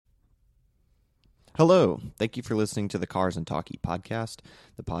Hello. Thank you for listening to the Cars and Talkie podcast,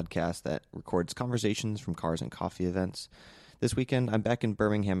 the podcast that records conversations from cars and coffee events. This weekend, I'm back in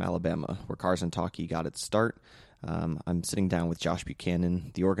Birmingham, Alabama, where Cars and Talkie got its start. I'm sitting down with Josh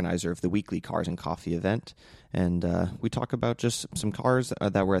Buchanan, the organizer of the weekly Cars and Coffee event, and we talk about just some cars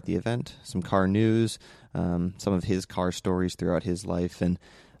that were at the event, some car news, some of his car stories throughout his life, and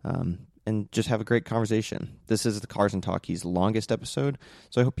just have a great conversation. This is the Cars and Talkie's longest episode,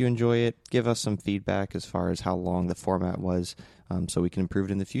 so I hope you enjoy it. Give us some feedback as far as how long the format was, so we can improve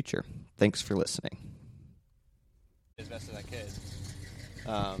it in the future. Thanks for listening. As best as I could.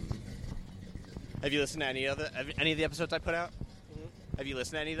 Have you listened to any of the episodes I put out? Mm-hmm. Have you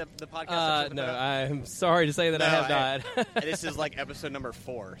listened to any of the podcasts? No, I'm sorry to say that I have not. This is like episode number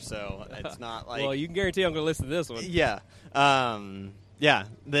 4, so it's not like... Well, you can guarantee I'm going to listen to this one. Yeah. Yeah,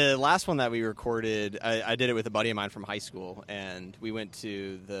 the last one that we recorded, I did it with a buddy of mine from high school, and we went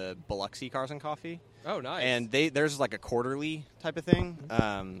to the Biloxi Cars and Coffee. Oh, nice. And there's like a quarterly type of thing,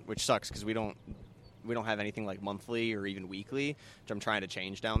 which sucks because we don't have anything like monthly or even weekly, which I'm trying to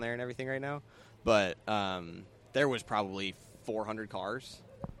change down there and everything right now. But there was probably 400 cars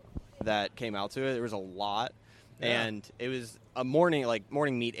that came out to it. There was a lot. Yeah. And it was a morning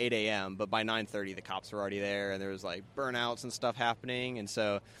meet, 8 a.m., but by 9:30 the cops were already there, and there was like burnouts and stuff happening. And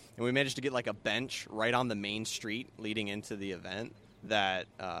we managed to get like a bench right on the main street leading into the event that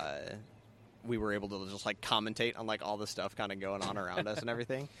we were able to just like commentate on like all the stuff kind of going on around us and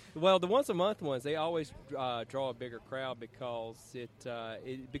everything. Well, the once a month ones, they always draw a bigger crowd because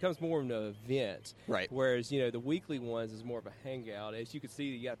it becomes more of an event. Right. Whereas, the weekly ones is more of a hangout. As you can see,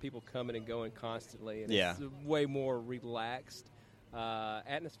 you got people coming and going constantly, and it's a way more relaxed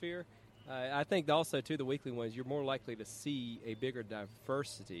atmosphere. I think also, too, the weekly ones, you're more likely to see a bigger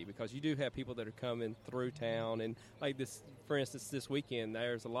diversity because you do have people that are coming through town. And like this, for instance, this weekend,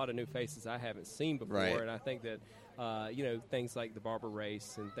 there's a lot of new faces I haven't seen before. Right. And I think that, things like the barber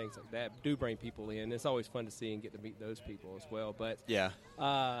race and things like that do bring people in. It's always fun to see and get to meet those people as well. But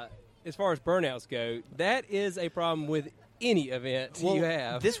as far as burnouts go, that is a problem with any event you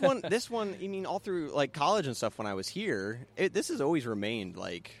have. This one, I mean, all through like college and stuff when I was here, this has always remained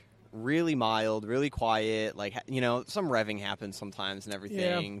like really mild, really quiet, like, some revving happens sometimes and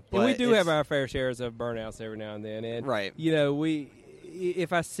everything. Yeah. But and we do have our fair shares of burnouts every now and then. And, right.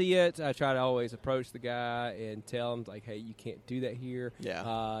 If I see it, I try to always approach the guy and tell him, like, hey, you can't do that here.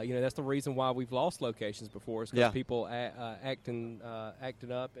 Yeah. That's the reason why we've lost locations before is because people acting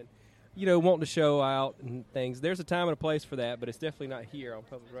up and, wanting to show out and things. There's a time and a place for that, but it's definitely not here on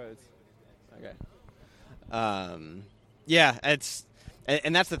public roads. Okay. Yeah, it's...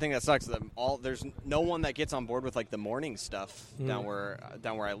 And that's the thing that sucks. There's no one that gets on board with like the morning stuff down where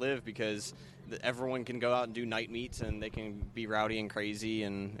I live because everyone can go out and do night meets and they can be rowdy and crazy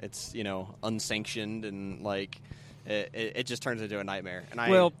and it's unsanctioned and like it just turns into a nightmare.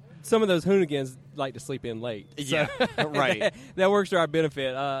 And some of those hooligans like to sleep in late. Yeah, right. That works to our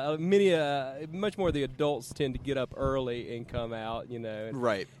benefit. Much more of the adults tend to get up early and come out,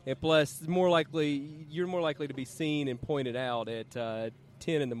 Right. And plus, you're more likely to be seen and pointed out at 10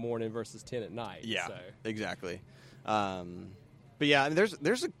 in the morning versus 10 at night. Yeah, so. Exactly. But yeah,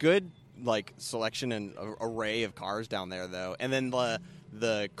 there's a good like selection and array of cars down there though, and then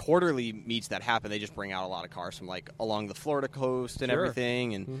the quarterly meets that happen, they just bring out a lot of cars from like along the Florida coast and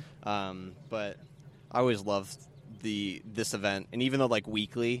everything. And but I always loved this event, and even though like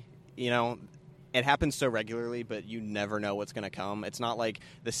weekly, it happens so regularly, but you never know what's going to come. It's not like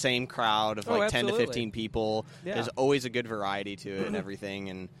the same crowd of like 10 to 15 people. Yeah. There's always a good variety to it and everything,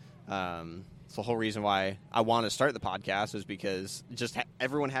 and it's the whole reason why I want to start the podcast is because just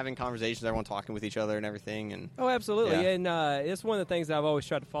everyone having conversations, everyone talking with each other and everything. And absolutely. Yeah. And it's one of the things that I've always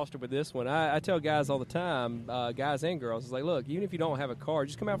tried to foster with this one. I tell guys all the time, guys and girls, it's like, look, even if you don't have a car,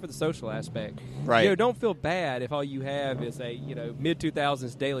 just come out for the social aspect. Right. Don't feel bad if all you have is a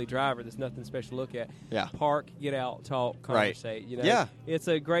mid-2000s daily driver that's nothing special to look at. Yeah. Park, get out, talk, conversate. Yeah. It's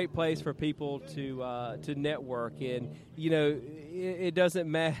a great place for people to network. And, it doesn't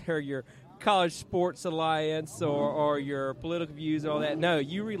matter your college sports alliance or your political views and all that. No,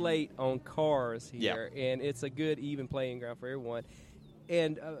 you relate on cars here, and it's a good even playing ground for everyone.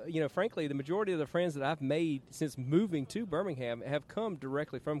 And, frankly, the majority of the friends that I've made since moving to Birmingham have come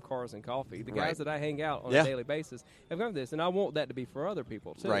directly from Cars and Coffee. The guys that I hang out on a daily basis have come to this, and I want that to be for other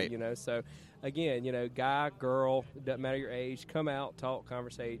people, too. Right. So, again, guy, girl, doesn't matter your age, come out, talk,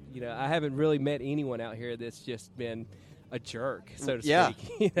 conversate. I haven't really met anyone out here that's just been a jerk, so to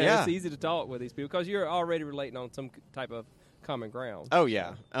speak. Yeah. It's easy to talk with these people because you're already relating on some type of common ground. Oh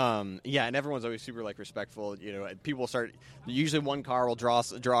yeah, yeah, and everyone's always super like respectful. You know, people start. Usually, one car will draw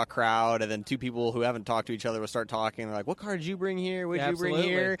a crowd, and then two people who haven't talked to each other will start talking. They're like, "What car did you bring here? What did you bring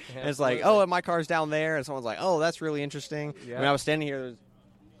here?" And it's like, "Oh, my car's down there." And someone's like, "Oh, that's really interesting." Yeah. I mean, I was standing here.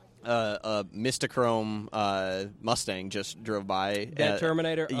 A Mistachrome Mustang just drove by. That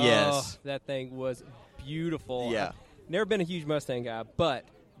Terminator? Yes. Oh, that thing was beautiful. Yeah. I've never been a huge Mustang guy, but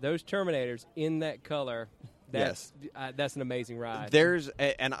those Terminators in that color, that's an amazing ride.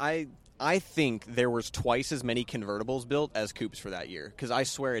 I think there was twice as many convertibles built as coupes for that year, because I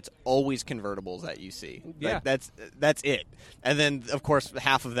swear it's always convertibles that you see. Yeah. That's it. And then, of course,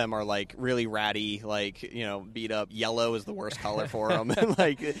 half of them are, like, really ratty, like, you know, beat up. Yellow is the worst color for them.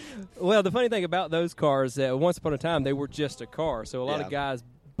 Well, the funny thing about those cars, once upon a time, they were just a car, so a lot of guys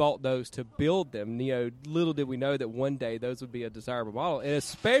bought those to build them. You know, little did we know that one day those would be a desirable model, and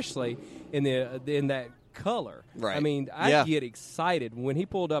especially in that color. Right. I mean, I get excited. When he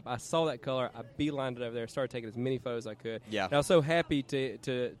pulled up, I saw that color. I beelined it over there, started taking as many photos as I could. Yeah. And I was so happy to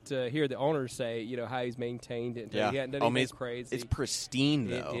hear the owner say, you know, how he's maintained it. Yeah. He hadn't done anything crazy. It's pristine,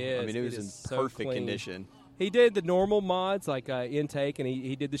 though. It is. I mean, it was in perfect condition. He did the normal mods like intake, and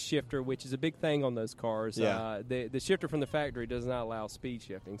he did the shifter, which is a big thing on those cars. Yeah. The shifter from the factory does not allow speed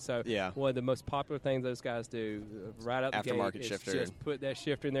shifting. So one of the most popular things those guys do right out the gate aftermarket is shifter. Just put that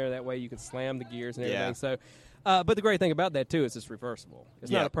shifter in there. That way you can slam the gears and everything. Yeah. So, but the great thing about that too is it's reversible.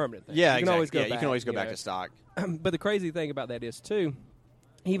 It's not a permanent thing. Yeah, you can always go back. You can always go back to stock. But the crazy thing about that is too,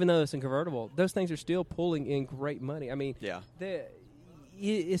 even though it's in convertible, those things are still pulling in great money. I mean,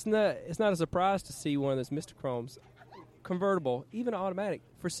 it's not a surprise to see one of those Mistachromes convertible, even automatic,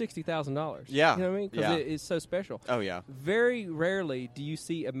 for $60,000. Yeah. You know what I mean? Because it's so special. Oh, yeah. Very rarely do you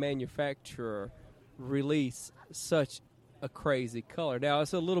see a manufacturer release such a crazy color. Now,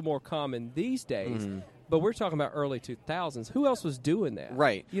 it's a little more common these days, but we're talking about early 2000s. Who else was doing that?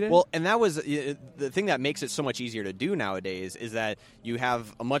 Right. You know? Well, and that was the thing that makes it so much easier to do nowadays is that you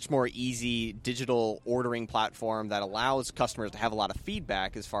have a much more easy digital ordering platform that allows customers to have a lot of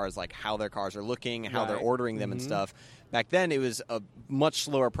feedback as far as like how their cars are looking, how they're ordering them and stuff. Back then, it was a much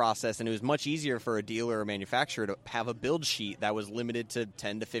slower process, and it was much easier for a dealer or manufacturer to have a build sheet that was limited to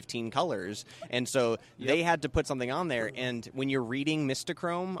 10 to 15 colors. And so they had to put something on there. And when you're reading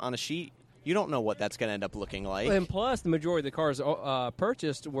Mistachrome on a sheet, you don't know what that's going to end up looking like. And plus, the majority of the cars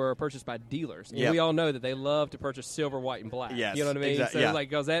were purchased by dealers. Yep. We all know that they love to purchase silver, white, and black. Yes, you know what I mean? exactly. So,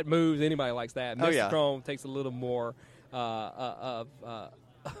 because that moves, anybody likes that. Mistachrome takes a little more a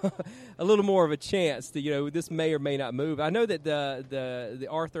little more of a chance to, this may or may not move. I know that the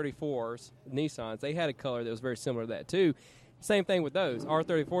R34s, Nissans, they had a color that was very similar to that too. Same thing with those.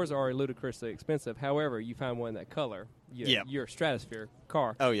 R34s are ludicrously expensive. However, you find one in that color, you're a stratosphere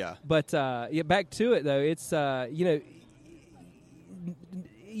car. Oh, yeah. But back to it, though, it's,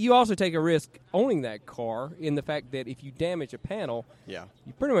 you also take a risk owning that car in the fact that if you damage a panel, you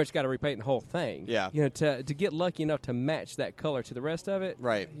pretty much got to repaint the whole thing. Yeah. To get lucky enough to match that color to the rest of it.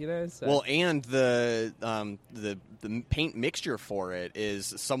 Right. So. Well, and the paint mixture for it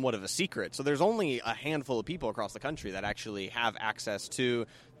is somewhat of a secret. So there's only a handful of people across the country that actually have access to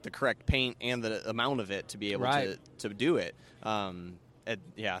the correct paint and the amount of it to be able to do it.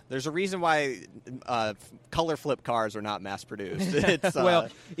 There's a reason why color flip cars are not mass produced. Well,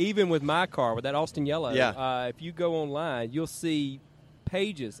 even with my car, with that Austin Yellow, if you go online, you'll see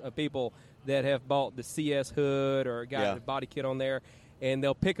pages of people that have bought the CS hood or got the body kit on there, and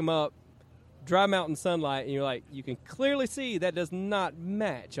they'll pick them up, dry them out in sunlight, and you're like, you can clearly see that does not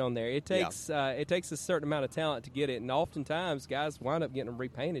match on there. It takes a certain amount of talent to get it, and oftentimes guys wind up getting them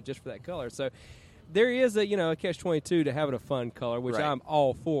repainted just for that color. So there is a catch-22 to having a fun color, which I'm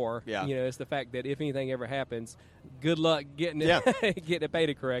all for. Yeah. It's the fact that if anything ever happens, good luck getting it getting it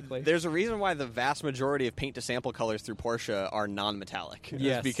painted correctly. There's a reason why the vast majority of paint-to-sample colors through Porsche are non-metallic.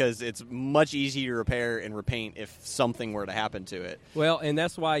 Yes. It's because it's much easier to repair and repaint if something were to happen to it. Well, and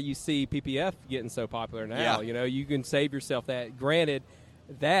that's why you see PPF getting so popular now. Yeah. You can save yourself that. Granted,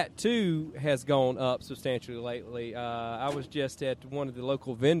 that, too, has gone up substantially lately. I was just at one of the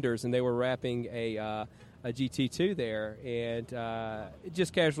local vendors, and they were wrapping a GT2 there. And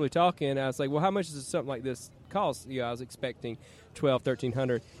just casually talking, I was like, well, how much does something like this cost? I was expecting $1,200,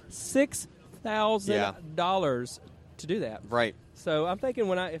 $1,300. $6,000 to do that. Right. So I'm thinking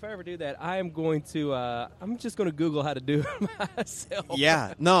if I ever do that, I am going to I'm just going to Google how to do it myself.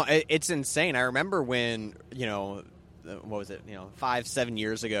 Yeah. No, it's insane. I remember when, what was it, 5-7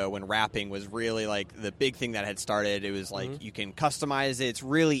 years ago when wrapping was really like the big thing that had started. It was like you can customize it. It's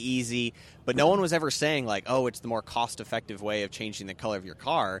really easy. But no one was ever saying like, oh, it's the more cost-effective way of changing the color of your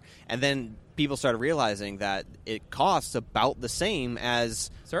car. And then people started realizing that it costs about the same as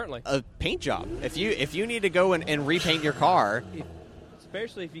certainly a paint job. If you need to go and repaint your car,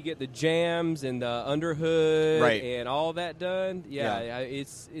 especially if you get the jams and the underhood right. and all that done,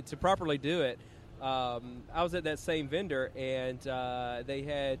 it's to properly do it. I was at that same vendor, and they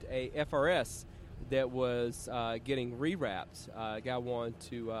had a FRS that was getting rewrapped. A guy wanted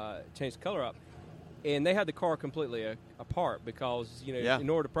to change the color up, and they had the car completely apart because in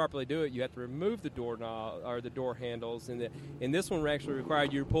order to properly do it, you have to remove the doorknob or the door handles, and this one actually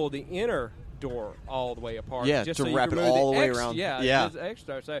required you to pull the inner door all the way apart. Yeah, just to so wrap it all the way around. Yeah, just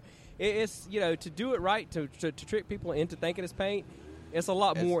extra. So it's to do it right to trick people into thinking it's paint. It's a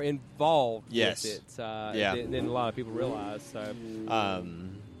lot more involved with it than a lot of people realize. So.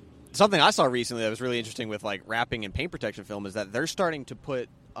 Something I saw recently that was really interesting with like wrapping and paint protection film is that they're starting to put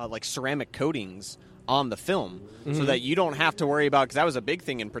like ceramic coatings on the film so that you don't have to worry about, because that was a big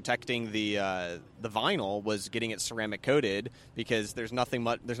thing in protecting the vinyl, was getting it ceramic coated, because there's not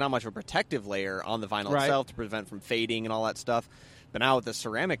much of a protective layer on the vinyl itself to prevent from fading and all that stuff. But now with the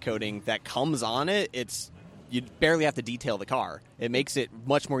ceramic coating that comes on it, you barely have to detail the car. It makes it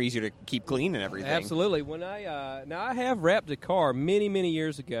much more easier to keep clean and everything. Absolutely. When I have wrapped a car many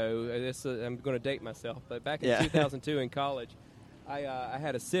years ago. I'm going to date myself, but back in 2002 in college, I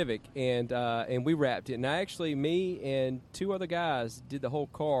had a Civic and we wrapped it. And me and two other guys did the whole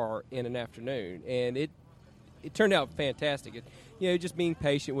car in an afternoon, and it turned out fantastic. Just being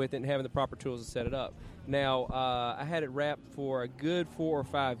patient with it and having the proper tools to set it up. Now, I had it wrapped for a good 4 or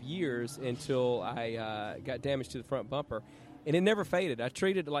 5 years until I got damage to the front bumper, and it never faded. I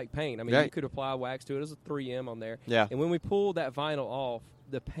treated it like paint. I mean, you could apply wax to it. It was a 3M on there. Yeah. And when we pulled that vinyl off,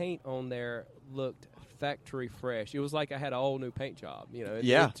 the paint on there looked factory fresh. It was like I had a whole new paint job,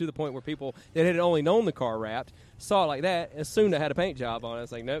 to the point where people that had only known the car wrapped saw it like that. As soon as I had a paint job on it, I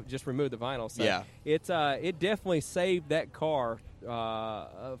was like, nope, just remove the vinyl. So it definitely saved that car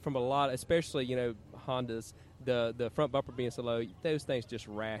from a lot, especially Hondas. The front bumper being so low, those things just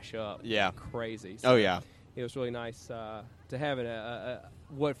rash up crazy. So it was really nice to have it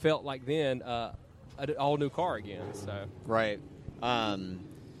what felt like then an all new car again. So right.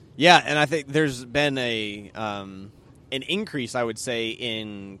 And I think there's been an increase, I would say,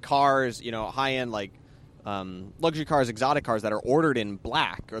 in cars, high-end, like, luxury cars, exotic cars that are ordered in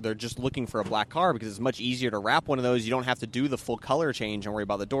black, or they're just looking for a black car because it's much easier to wrap one of those. You don't have to do the full color change and worry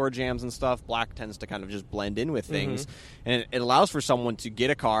about the door jams and stuff. Black tends to kind of just blend in with things. And it allows for someone to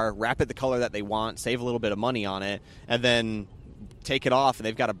get a car, wrap it the color that they want, save a little bit of money on it, and then take it off, and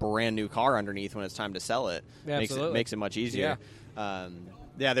they've got a brand new car underneath when it's time to sell it. Absolutely. Makes it much easier.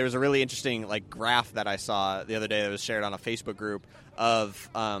 There was a really interesting graph that I saw the other day that was shared on a Facebook group of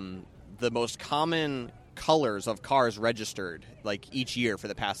the most common colors of cars registered each year for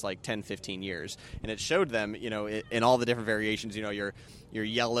the past 10-15 years, and it showed them in all the different variations. Your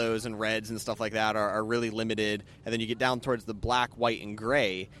yellows and reds and stuff like that are really limited, and then you get down towards the black, white, and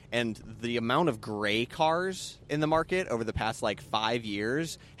gray, and the amount of gray cars in the market over the past 5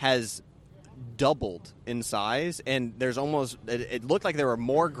 years has doubled in size, and there's it looked like there were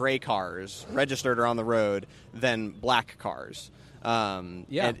more gray cars registered or on the road than black cars. And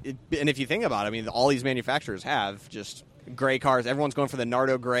if you think about it, I mean, all these manufacturers have just gray cars. Everyone's going for the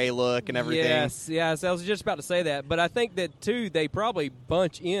Nardo gray look and everything. Yes. I was just about to say that, but I think that too they probably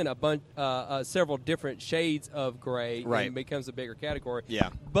bunch in several different shades of gray, and it becomes a bigger category. Yeah.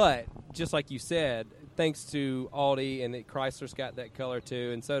 But just like you said, thanks to Audi and Chrysler's got that color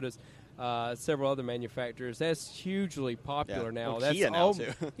too, and so does several other manufacturers. That's hugely popular now. That's Kia now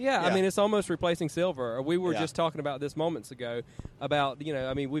too. I mean, it's almost replacing silver. We were just talking about this moments ago about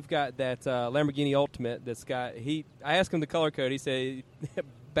we've got that Lamborghini Ultimate that's got I asked him the color code. He said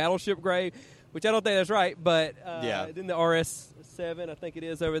Battleship Gray, which I don't think that's right, but then the RS7 I think it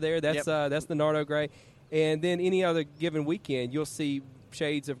is over there. That's the Nardo Gray, and then any other given weekend you'll see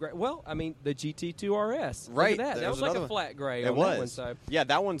shades of gray. Well, I mean, the GT2 RS. Right. Look at that. That was like a flat gray. It was. That one, so. Yeah,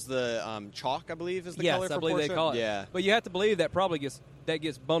 that one's the chalk, I believe, is the color for I believe Porsche. They call it. Yeah. But you have to believe that probably gets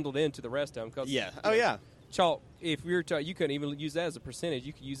bundled into the rest of them. Chalk, if you're you couldn't even use that as a percentage.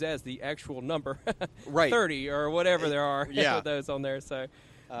 You could use that as the actual number. 30 or whatever there are with those on there. So,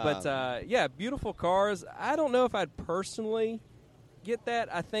 but, beautiful cars. I don't know if I'd personally get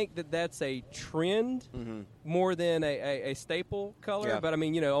that. I think that's a trend more than a staple color, but I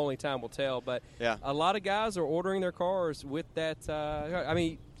mean, only time will tell. But a lot of guys are ordering their cars with that.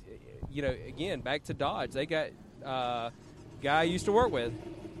 Again, back to Dodge, they got guy I used to work with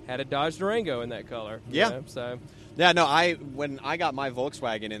had a Dodge Durango in that color. Yeah. You know, so. Yeah, no, when I got my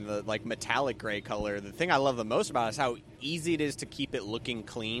Volkswagen in the like metallic gray color, the thing I love the most about it is how easy it is to keep it looking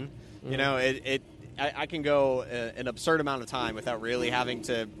clean. You know, I can go an absurd amount of time without really having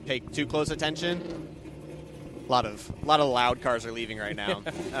to pay too close attention. A lot of loud cars are leaving right now.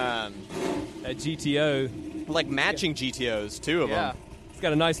 That GTO, like matching GTOs, two of them. Yeah, it's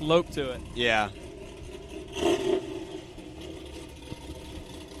got a nice lope to it. Yeah.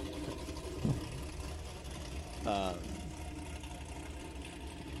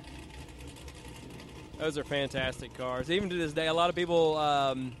 Those are fantastic cars. Even to this day, a lot of people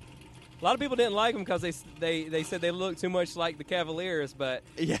didn't like them because they said they look too much like the Cavaliers. But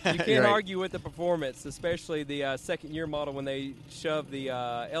yeah, you can't argue with the performance, especially the second-year model when they shoved the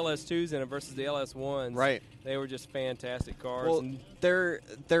LS2s in it versus the LS1s. Right. They were just fantastic cars. Well,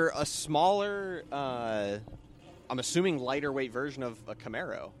 they're a smaller, I'm assuming lighter weight version of a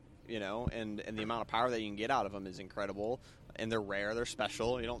Camaro. You know, and the amount of power that you can get out of them is incredible. And they're rare. They're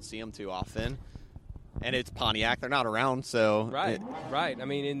special. You don't see them too often. And it's Pontiac. They're not around, so... Right. I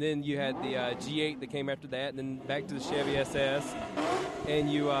mean, and then you had the G8 that came after that, and then back to the Chevy SS. And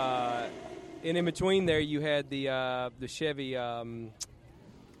and in between there, you had the Chevy,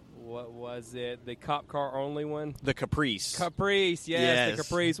 what was it? The cop car only one? The Caprice. Yes, the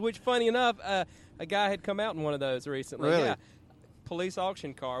Caprice. Which, funny enough, a guy had come out in one of those recently. Really? Yeah. Police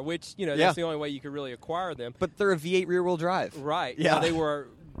auction car, which, that's the only way you could really acquire them. But they're a V8 rear-wheel drive. Right. Yeah. Now, they were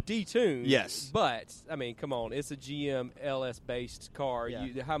detuned. Yes. But, I mean, come on. It's a GM LS-based car.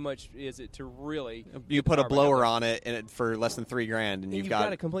 Yeah. How much is it to really... You put a blower on it and for less than $3,000, and you've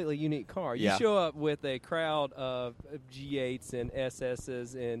got a completely unique car. Yeah. You show up with a crowd of G8s and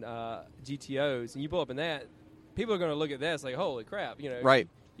SSs and GTOs, and you pull up in that, people are going to look at that and say, holy crap, Right.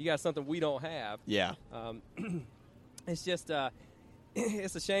 You got something we don't have. Yeah. It's just...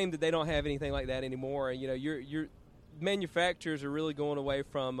 it's a shame that they don't have anything like that anymore. Your manufacturers are really going away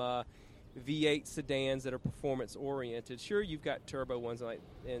from V8 sedans that are performance oriented. Sure, you've got turbo ones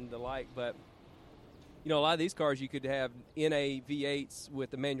and the like, but a lot of these cars you could have NA V8s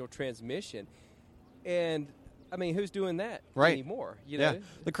with a manual transmission, and I mean, who's doing that anymore? Yeah.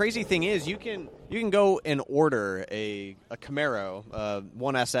 The crazy thing is, you can go and order a Camaro,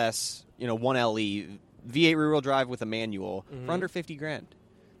 1SS, 1LE. V8 rear-wheel drive with a manual for under $50,000.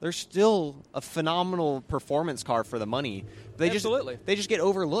 They're still a phenomenal performance car for the money. They just get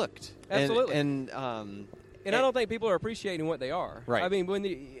overlooked. Absolutely. And I don't think people are appreciating what they are. Right. I mean,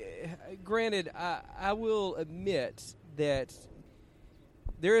 granted, I will admit that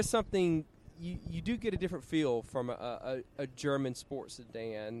there is something you do get a different feel from a German sports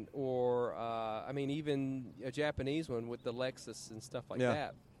sedan, or even a Japanese one with the Lexus and stuff like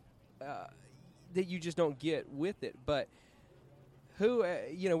that. That you just don't get with it. But we're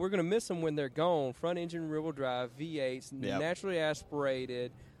going to miss them when they're gone. Front engine, rear-wheel drive, V8s, naturally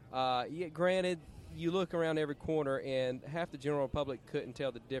aspirated. Granted, you look around every corner, and half the general public couldn't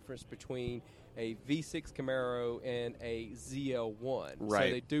tell the difference between a V6 Camaro and a ZL1. Right.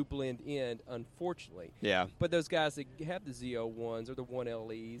 So they do blend in, unfortunately. Yeah. But those guys that have the ZL1s or the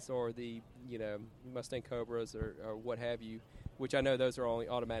 1LEs or the Mustang Cobras or what have you, which I know those are only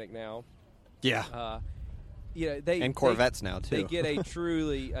automatic now. Yeah. And Corvettes now too. They get a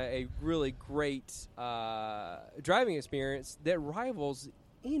really great driving experience that rivals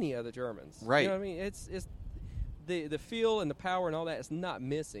any other Germans. Right. You know what I mean? It's the feel and the power and all that is not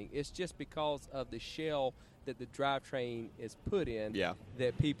missing. It's just because of the shell that the drivetrain is put in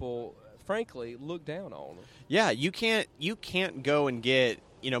that people frankly look down on. Yeah, you can't go and get.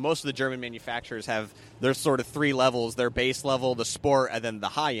 Most of the German manufacturers have their sort of three levels: their base level, the sport, and then the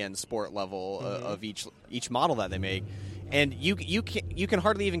high-end sport level of each model that they make. And you can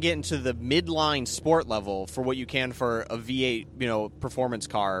hardly even get into the midline sport level for what you can for a V8 performance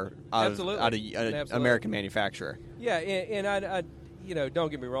car out of an American manufacturer. Yeah, and I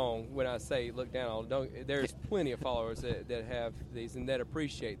don't get me wrong when I say look down on. There's plenty of followers that have these and that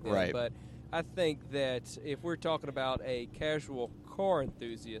appreciate them. Right. But I think that if we're talking about a casual car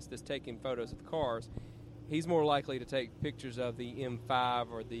enthusiast that's taking photos of cars, he's more likely to take pictures of the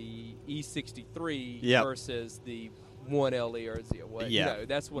M5 or the E63 versus the 1LE or Z.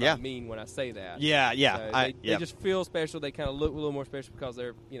 That's what I mean when I say that. Yeah. They just feel special. They kind of look a little more special because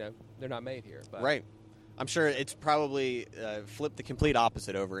they're not made here. But. Right. I'm sure it's probably flipped the complete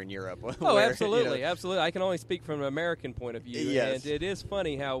opposite over in Europe. Oh, absolutely. I can only speak from an American point of view. Yes. And it is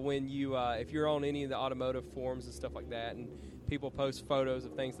funny how when you, if you're on any of the automotive forums and stuff like that, and people post photos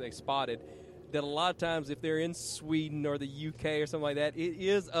of things they spotted, that a lot of times if they're in Sweden or the UK or something like that, it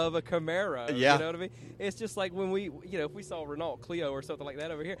is of a Camaro. Yeah. You know what I mean? It's just like when we, if we saw Renault Clio or something like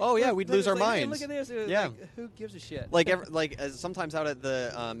that over here. Oh, yeah, we'd lose our minds. Hey, look at this. Yeah. Like, who gives a shit? Sometimes out at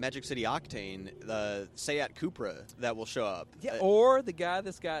the Magic City Octane, the Seat Cupra that will show up. Yeah, or the guy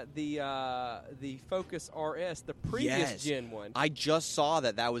that's got the Focus RS, the previous gen one. I just saw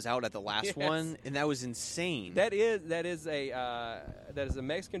that was out at the last one, and that was insane. That is a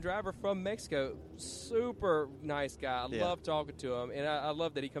Mexican driver from Mexico. Super nice guy. I love talking to him, and I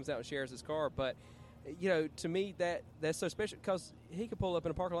love that he comes out and shares his car. But to me, that's so special because he could pull up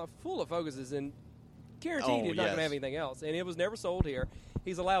in a parking lot full of Focuses and guaranteed he's not going to have anything else. And it was never sold here.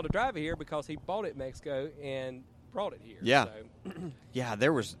 He's allowed to drive it here because he bought it in Mexico and brought it here. Yeah. So. Yeah,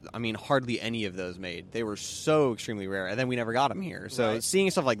 there was, hardly any of those made. They were so extremely rare, and then we never got them here. So seeing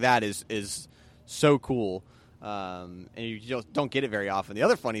stuff like that is so cool. And you just don't get it very often. The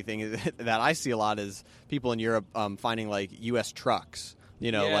other funny thing is that I see a lot is people in Europe finding like U.S. trucks.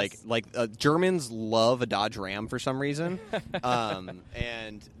 Germans love a Dodge Ram for some reason,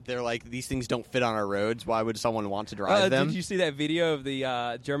 and they're like, these things don't fit on our roads. Why would someone want to drive them? Did you see that video of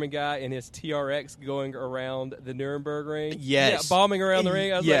the German guy in his TRX going around the Nuremberg ring? Yes, bombing around the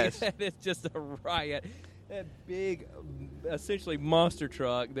ring. I was yes. like, it's just a riot. That big, essentially monster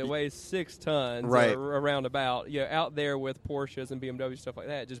truck that weighs 6 tons, right? Around about, out there with Porsches and BMW stuff like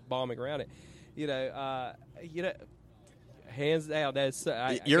that, just bombing around it. Hands down,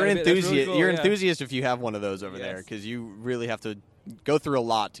 you're an enthusiast. Really cool, you're an enthusiast if you have one of those over there, because you really have to go through a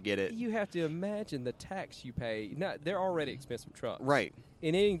lot to get it. You have to imagine the tax you pay. They're already expensive trucks, right?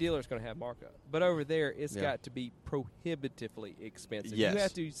 And any dealer is going to have markup, but over there it's got to be prohibitively expensive. Yes. You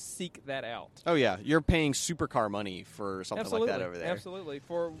have to seek that out. Oh yeah, you're paying supercar money for something like that over there. Absolutely,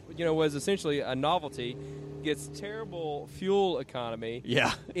 for was essentially a novelty, gets terrible fuel economy.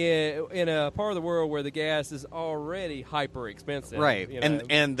 Yeah, in a part of the world where the gas is already hyper expensive. Right,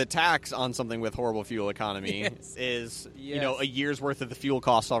 and the tax on something with horrible fuel economy is a year's worth of the fuel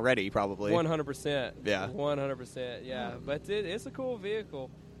costs already, probably. 100%. Yeah, 100%. Yeah, but it's a cool vehicle.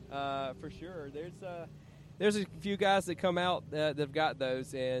 For sure. There's a few guys that come out that've got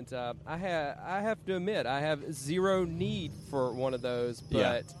those, and I have to admit I have zero need for one of those,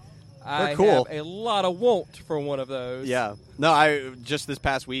 but I have a lot of want for one of those. Yeah. No, I just this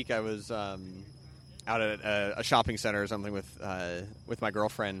past week I was out at a shopping center or something with my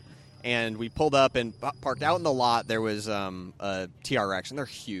girlfriend, and we pulled up and parked out in the lot. There was a TRX, and they're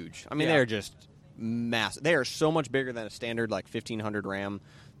huge. They're just massive. They are so much bigger than a standard 1500 Ram.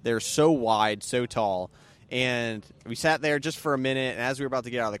 They're so wide, so tall. And we sat there just for a minute, and as we were about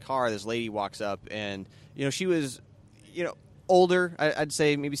to get out of the car, this lady walks up, and she was older. I'd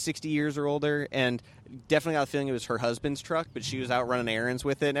say maybe 60 years or older, and definitely got the feeling it was her husband's truck, but she was out running errands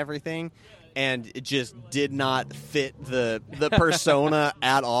with it and everything, and it just did not fit the persona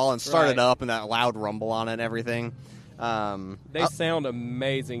at all, and started up and that loud rumble on it and everything. They sound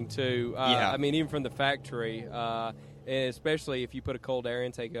amazing too. Even from the factory, and especially if you put a cold air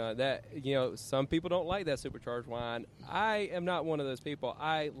intake on that. Some people don't like that supercharged whine. I am not one of those people.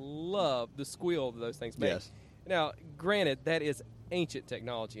 I love the squeal that those things make. Yes. Now, granted, that is ancient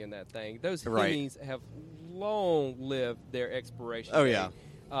technology in that thing. Those Hemis have long lived their expiration. Oh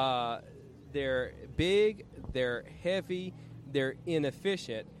date. They're big, they're heavy, they're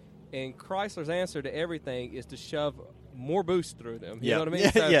inefficient. And Chrysler's answer to everything is to shove more boost through them. You know what I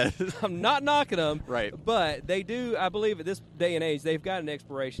mean? So I'm not knocking them. Right. But they do, I believe, at this day and age, they've got an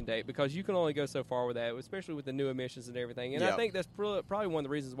expiration date because you can only go so far with that, especially with the new emissions and everything. And I think that's probably one of the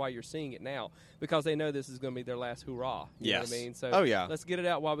reasons why you're seeing it now, because they know this is going to be their last hurrah. You know what I mean? So let's get it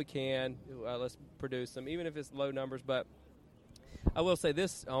out while we can. Let's produce them, even if it's low numbers. But I will say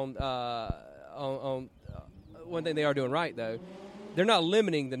this on one thing they are doing right, though. They're not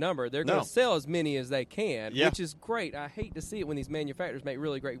limiting the number. They're going to sell as many as they can, which is great. I hate to see it when these manufacturers make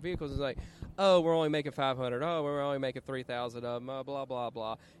really great vehicles. It's like, oh, we're only making 500. Oh, we're only making 3,000 of them. Blah, blah,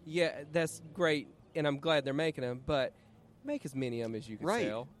 blah. Yeah, that's great, and I'm glad they're making them, but make as many of them as you can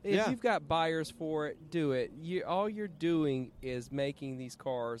sell. If you've got buyers for it, do it. All you're doing is making these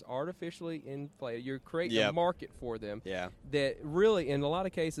cars artificially inflated. You're creating a market for them that really, in a lot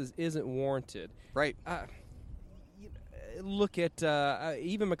of cases, isn't warranted. Right. Look at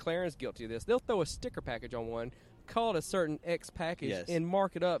even McLaren's guilty of this. They'll throw a sticker package on one call it a certain X package and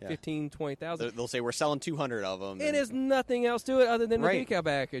mark it up 15, 20,000. They'll say we're selling 200 of them. And there's nothing else to it other than the decal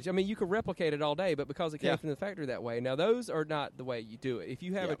package. I mean, you could replicate it all day, but because it came from the factory that way. Now, those are not the way you do it. If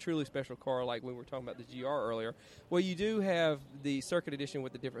you have a truly special car, like we were talking about the GR earlier, well, you do have the circuit edition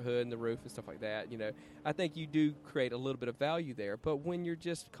with the different hood and the roof and stuff like that. I think you do create a little bit of value there. But when you're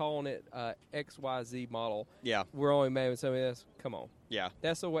just calling it XYZ model, we're only making some of this. Come on. Yeah.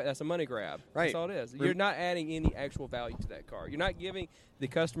 That's a money grab. Right. That's all it is. You're not adding any actual value to that car. You're not giving the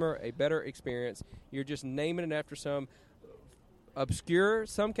customer a better experience. You're just naming it after some obscure,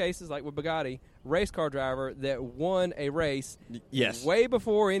 some cases like with Bugatti, race car driver that won a race way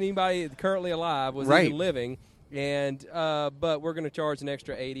before anybody currently alive was even living. And but we're going to charge an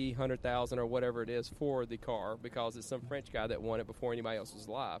extra 80, 100,000 or whatever it is for the car because it's some French guy that won it before anybody else was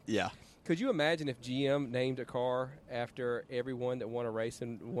alive. Yeah. Could you imagine if GM named a car after everyone that won a race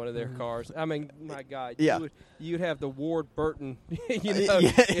in one of their cars? I mean, my God, you'd have the Ward Burton, Impala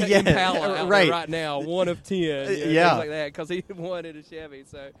out there right now, 1 of 10, things like that, because he won in a Chevy.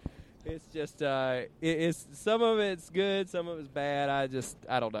 So it's just, it's some of it's good, some of it's bad.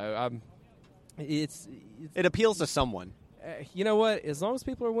 I don't know. It appeals to someone. You know what? As long as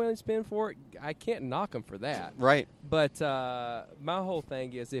people are willing to spend for it, I can't knock them for that. Right. But my whole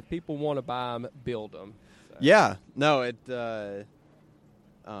thing is if people want to buy them, build them. So. Yeah. No,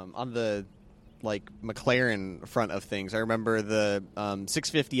 on the McLaren front of things, I remember the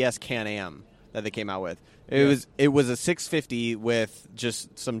 650S Can-Am that they came out with. It was a 650 with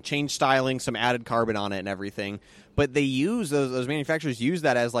just some change styling, some added carbon on it and everything. But they use those manufacturers use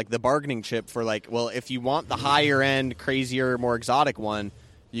that as the bargaining chip for if you want the higher end, crazier, more exotic one,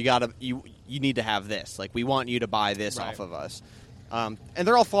 you need to have this. We want you to buy this off of us. And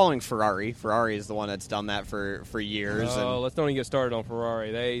they're all following Ferrari. Ferrari is the one that's done that for years. Oh, let's don't even get started on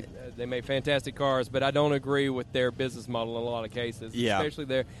Ferrari. They make fantastic cars, but I don't agree with their business model in a lot of cases. Yeah. Especially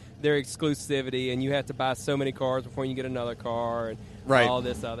their exclusivity, and you have to buy so many cars before you get another car and all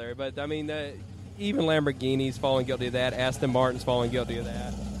this other. But I mean, even Lamborghini's falling guilty of that. Aston Martin's falling guilty of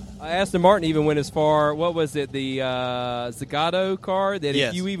that. Aston Martin even went as far. What was it? The Zagato car. That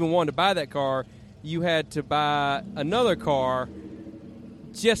if you even wanted to buy that car, you had to buy another car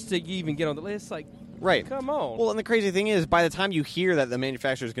just to even get on the list. Right. Come on. Well, and the crazy thing is, by the time you hear that the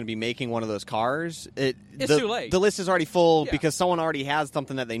manufacturer is going to be making one of those cars, it's too late. The list is already full because someone already has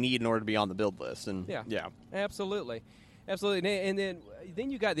something that they need in order to be on the build list. And absolutely. And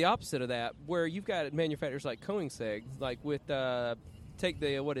then you got the opposite of that, where you've got manufacturers like Koenigsegg, with take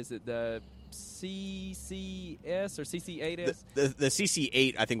the the CCS or CC8S. The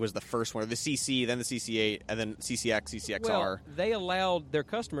CC8 I think was the first one, or the CC, then the CC8, and then CCX, CCXR. Well, they allowed their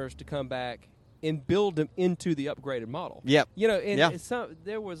customers to come back and build them into the upgraded model. Yep.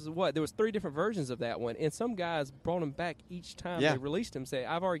 There was 3 different versions of that one, and some guys brought them back each time they released them. Say,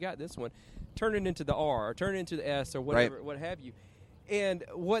 I've already got this one. Turn it into the R, or turn it into the S, or whatever, what have you. And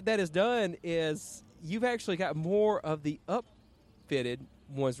what that has done is you've actually got more of the upfitted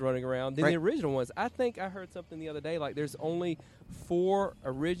ones running around than the original ones. I think I heard something the other day, there's only 4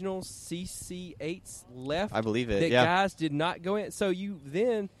 original CC8s left. I believe it, that guys did not go in. So you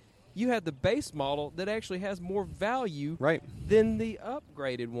have the base model that actually has more value than the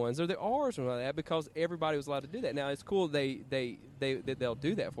upgraded ones or the R's and all that, because everybody was allowed to do that. Now, it's cool they'll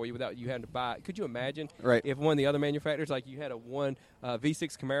do that for you without you having to buy it. Could you imagine if one of the other manufacturers, you had a V6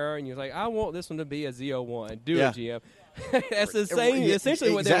 Camaro and you're like, I want this one to be a Z01. Do it, GM. That's the same,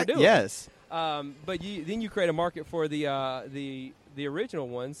 essentially what they were doing. Yes. But then you create a market for the original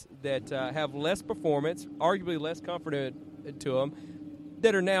ones that have less performance, arguably less comfort to them,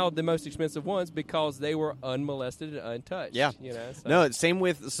 that are now the most expensive ones because they were unmolested and untouched. Yeah. No, same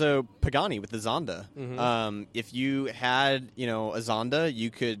with Pagani with the Zonda. Mm-hmm. If you had a Zonda, you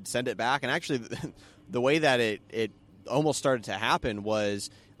could send it back. And actually, the way that it almost started to happen was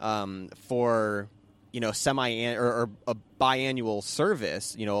for or a biannual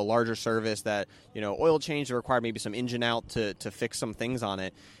service, a larger service that oil change that required maybe some engine out to fix some things on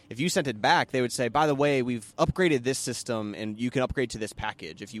it. If you sent it back, they would say, by the way, we've upgraded this system and you can upgrade to this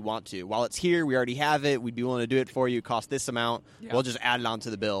package if you want to. While it's here, we already have it. We'd be willing to do it for you. It costs this amount. Yeah. We'll just add it onto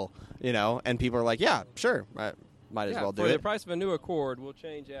the bill, And people are like, yeah, sure. Might as well do it. For the price of a new Accord, we'll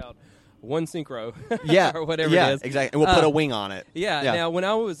change out one synchro or whatever it is. Exactly. And we'll put a wing on it. Yeah. Now, when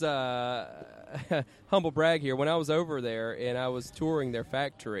I was humble brag here, when I was over there and I was touring their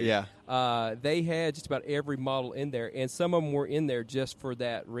factory, they had just about every model in there, and some of them were in there just for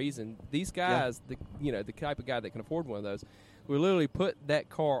that reason. These guys, the type of guy that can afford one of those, would literally put that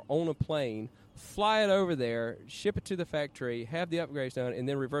car on a plane, fly it over there, ship it to the factory, have the upgrades done, and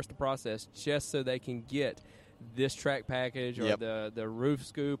then reverse the process just so they can get this track package or Yep. the roof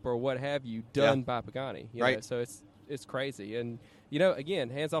scoop or what have you done by Pagani. You Right. know? So it's crazy. And, you know, again,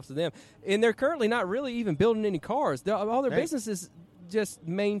 hands off to them. And they're currently not really even building any cars. All their business is just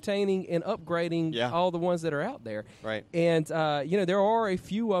maintaining and upgrading all the ones that are out there. Right. And, you know, there are a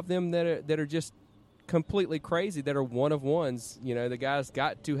few of them that are just completely crazy that are one of ones. You know, the guy's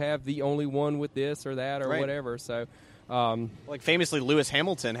got to have the only one with this or that or whatever. So, like famously, Lewis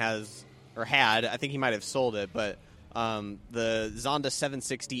Hamilton has or had, I think he might have sold it, but the Zonda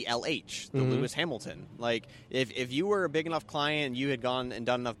 760 LH, the Lewis Hamilton. Like, if you were a big enough client and you had gone and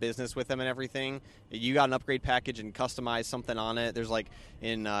done enough business with them and everything, you got an upgrade package and customized something on it. There's like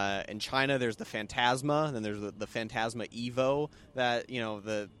in China, there's the Phantasma, and then there's the Phantasma Evo that, you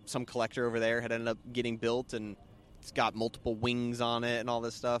know, some collector over there had ended up getting built, and it's got multiple wings on it and all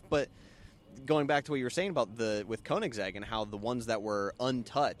this stuff. But going back to what you were saying about with Koenigsegg and how the ones that were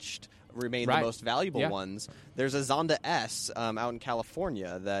untouched remain the most valuable ones. There's a Zonda S out in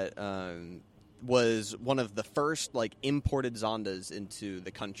California that was one of the first like imported Zondas into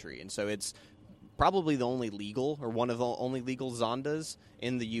the country, and so it's probably the only legal or one of the only legal Zondas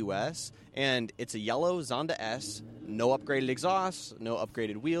in the U.S. And it's a yellow Zonda S, no upgraded exhaust, no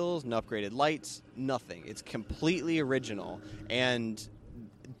upgraded wheels, no upgraded lights, nothing. It's completely original, and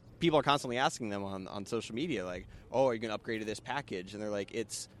people are constantly asking them on social media, like, "Oh, are you going to upgrade to this package?" And they're like,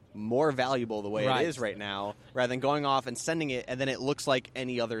 "It's more valuable the way it is right now, rather than going off and sending it, and then it looks like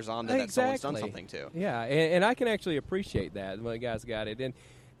any other Zonda that someone's done something to." Yeah, and I can actually appreciate that when the guys got it. And,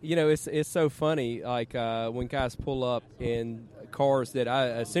 you know, it's so funny, like when guys pull up in cars that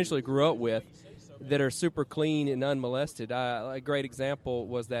I essentially grew up with that are super clean and unmolested. A great example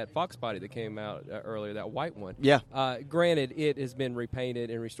was that Fox body that came out earlier, that white one. Yeah. Granted, it has been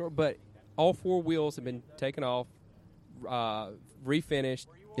repainted and restored, but all four wheels have been taken off, refinished,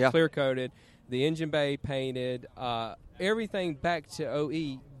 clear-coated, the engine bay painted, everything back to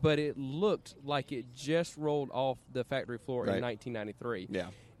OE, but it looked like it just rolled off the factory floor in 1993. Yeah.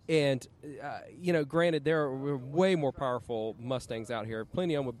 And, you know, granted, there are way more powerful Mustangs out here,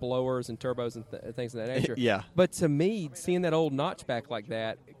 plenty of them with blowers and turbos and things of that nature. Yeah. But to me, seeing that old notchback like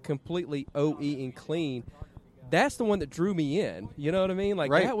that, completely OE and clean, that's the one that drew me in. You know what I mean?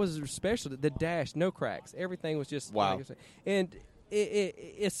 Like, that was special. The dash, no cracks. Everything was just... Wow. And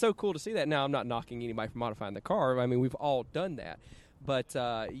it's so cool to see that. Now, I'm not knocking anybody for modifying the car. I mean, we've all done that. But,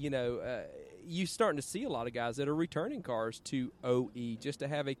 you know, you're starting to see a lot of guys that are returning cars to OE just to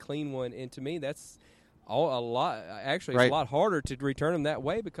have a clean one. And to me, that's a lot. Actually, it's a lot harder to return them that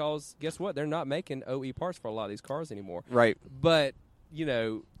way because, guess what? They're not making OE parts for a lot of these cars anymore. Right. but you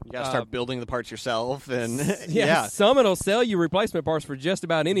know, you got to start building the parts yourself, and someone will sell you replacement parts for just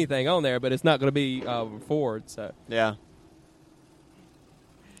about anything on there, but it's not going to be Ford. So yeah.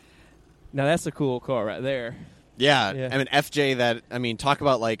 Now that's a cool car right there. Yeah. I mean, FJ. Talk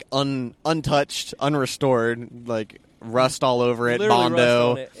about like untouched, unrestored, like rust all over it. Literally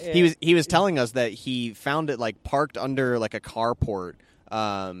Bondo. rust on it. He was telling us that he found it like parked under like a carport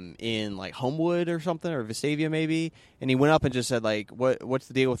in like Homewood or something, or Vestavia maybe, and he went up and just said like, what's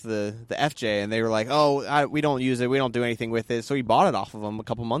the deal with the FJ? And they were like, we don't use it, we don't do anything with it. So he bought it off of him a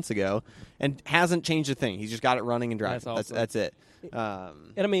couple months ago and hasn't changed a thing. He's just got it running and driving. That's awesome. That's it.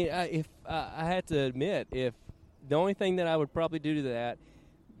 And I mean, if I had to admit, if the only thing that I would probably do to that,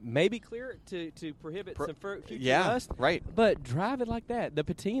 maybe clear it to prohibit some future rust. Right. But drive it like that. The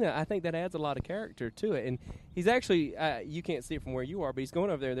patina, I think that adds a lot of character to it. And he's actually, you can't see it from where you are, but he's going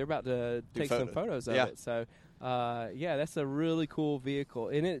over there. They're about to take some photos of it. So, that's a really cool vehicle.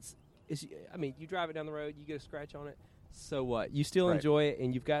 And it's, I mean, you drive it down the road, you get a scratch on it, so what? You still enjoy it,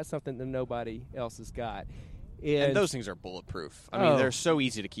 and you've got something that nobody else has got. And those things are bulletproof. I mean, they're so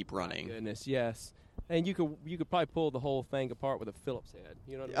easy to keep running. My goodness, yes. And you could probably pull the whole thing apart with a Phillips head.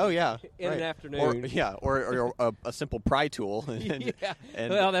 You know what I mean? Oh, yeah. In an afternoon. Or a simple pry tool.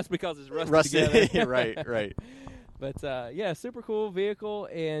 Well, that's because it's rusted together. Right. But, super cool vehicle.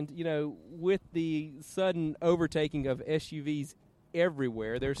 And, you know, with the sudden overtaking of SUVs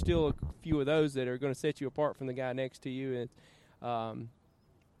everywhere, there's still a few of those that are going to set you apart from the guy next to you. And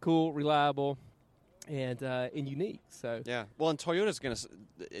cool, reliable. And unique. So yeah, well, and Toyota's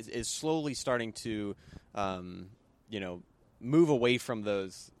is slowly starting to, move away from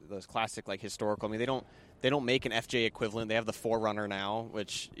those classic like historical. I mean, they don't make an FJ equivalent. They have the 4Runner now,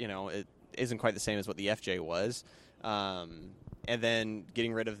 which it isn't quite the same as what the FJ was. And then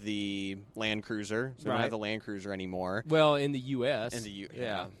getting rid of the Land Cruiser, so we don't have the Land Cruiser anymore. Well, in the U.S.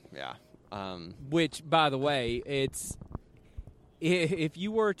 Yeah. Which, by the way, it's. If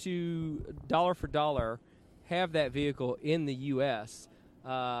you were to dollar for dollar have that vehicle in the U.S.,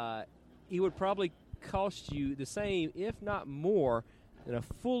 it would probably cost you the same, if not more, than a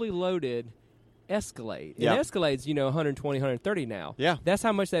fully loaded Escalade. Yeah. And Escalade's, 120, 130 now. Yeah. That's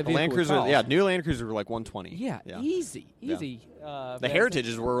how much that The vehicle Land would Cruiser, cost. new Land Cruiser were like 120. Yeah, easy. The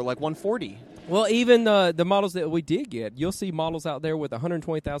Heritages were like 140. Well, even the models that we did get, you'll see models out there with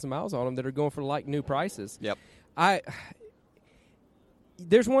 120,000 miles on them that are going for like new prices. Yep.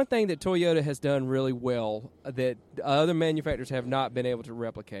 There's one thing that Toyota has done really well that other manufacturers have not been able to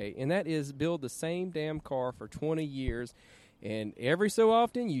replicate, and that is build the same damn car for 20 years. And every so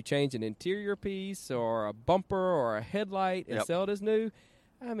often, you change an interior piece or a bumper or a headlight and sell it as new.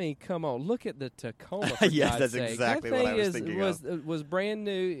 I mean, come on, look at the Tacoma. For Yes, God's that's sake. exactly that thing what I was thinking of. Was brand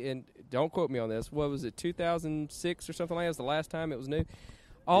new, and don't quote me on this. What was it, 2006 or something like that? It was the last time it was new.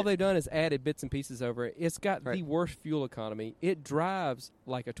 All they've done is added bits and pieces over it. It's got the worst fuel economy. It drives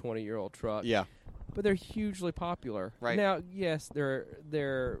like a 20-year-old truck. Yeah. But they're hugely popular. Right. Now, yes,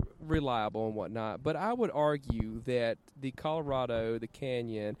 they're reliable and whatnot, but I would argue that the Colorado, the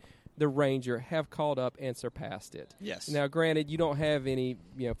Canyon, the Ranger have caught up and surpassed it. Yes. Now, granted, you don't have any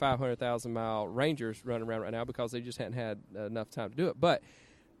 500,000-mile Rangers running around right now because they just hadn't had enough time to do it. But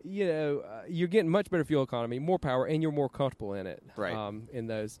you're getting much better fuel economy, more power, and you're more comfortable in it. Right. In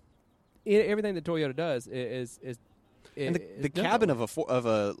those, everything that Toyota does is and the cabin of a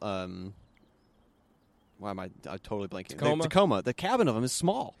why am I totally blanking? Tacoma. The cabin of them is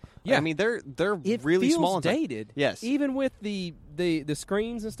small. Yeah, I mean they're it really feels small. Dated. Yes, even with the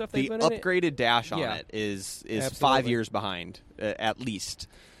screens and stuff they put in it. The upgraded dash on it is Absolutely. 5 years behind at least.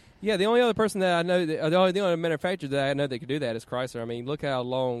 Yeah, the only other person that I know, the only manufacturer that I know that could do that is Chrysler. I mean, look how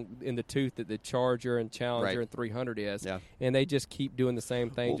long in the tooth that the Charger and Challenger and 300 is. Yeah. And they just keep doing the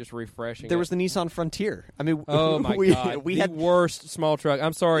same thing, just refreshing There it. was the Nissan Frontier. I mean, oh my God, we the had worst small truck.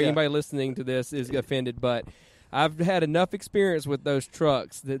 I'm sorry, anybody listening to this is offended, but I've had enough experience with those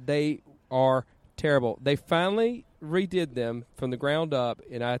trucks that they are terrible. They finally redid them from the ground up,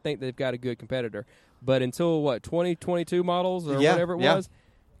 and I think they've got a good competitor. But until, 2022 models or whatever it was,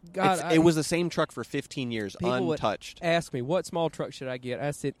 God, it was the same truck for 15 years, untouched. Would ask me, what small truck should I get?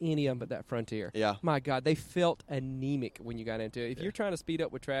 I said, any of them but that Frontier. Yeah. My God, they felt anemic when you got into it. If you're trying to speed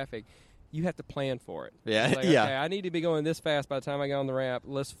up with traffic, you have to plan for it. Yeah, like, okay, I need to be going this fast by the time I get on the ramp.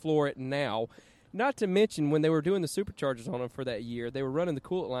 Let's floor it now. Not to mention, when they were doing the superchargers on them for that year, they were running the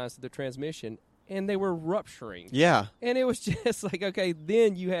coolant lines to the transmission, and they were rupturing. Yeah. And it was just like, okay,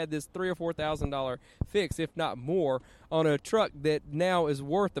 then you had this $3,000 or $4,000 fix, if not more, on a truck that now is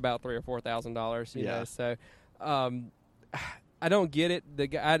worth about $3,000 or $4,000. You know, so I don't get it.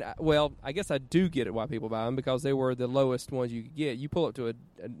 I guess I do get it why people buy them, because they were the lowest ones you could get. You pull up to a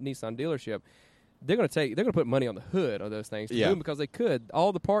Nissan dealership, they're going to put money on the hood of those things to do them, because they could.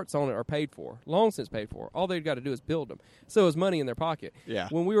 All the parts on it are paid for, long since paid for. All they've got to do is build them. So it's money in their pocket. Yeah.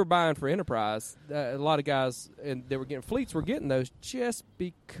 When we were buying for Enterprise, a lot of guys and they were getting fleets were getting those just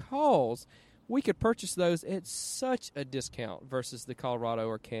because we could purchase those at such a discount versus the Colorado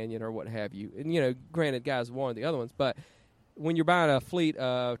or Canyon or what have you. And granted, guys wanted the other ones, but when you're buying a fleet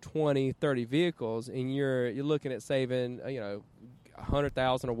of 20, 30 vehicles and you're looking at saving,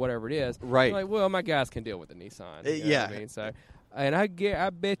 100,000 or whatever it is, right? You're like, well, my guys can deal with the Nissan. You know what I mean? So, and I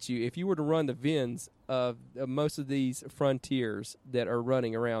bet you, if you were to run the VINs of most of these Frontiers that are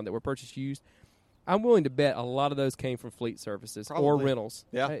running around that were purchased used, I'm willing to bet a lot of those came from fleet services or rentals.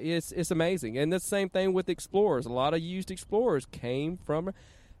 Yeah, it's amazing, and the same thing with Explorers. A lot of used Explorers came from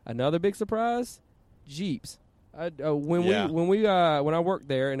another big surprise, Jeeps. When I worked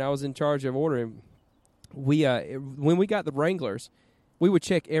there and I was in charge of ordering, when we got the Wranglers, we would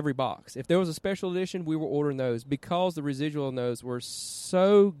check every box. If there was a special edition, we were ordering those because the residual on those were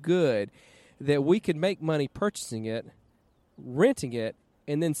so good that we could make money purchasing it, renting it,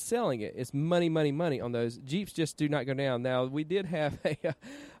 and then selling it. It's money, money, money on those. Jeeps just do not go down. Now, we did have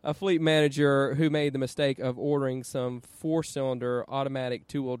a fleet manager who made the mistake of ordering some 4-cylinder automatic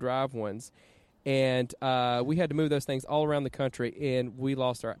 2-wheel drive ones, and we had to move those things all around the country, and we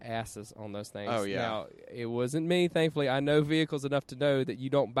lost our asses on those things. Oh, yeah. Now, it wasn't me, thankfully. I know vehicles enough to know that you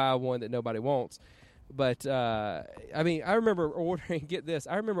don't buy one that nobody wants. But, I remember ordering, get this,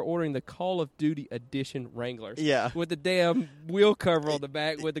 the Call of Duty Edition Wranglers. Yeah. With the damn wheel cover on the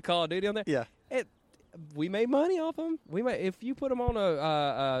back with the Call of Duty on there. Yeah. We made money off them. If you put them on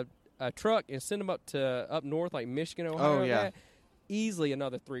a truck and send them up north, like Michigan, Ohio, easily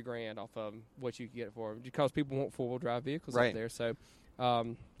another $3,000 off of them, what you could get it for, because people want 4-wheel drive vehicles up there. So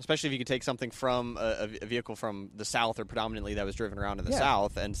Especially if you could take something from a vehicle from the South or predominantly that was driven around in the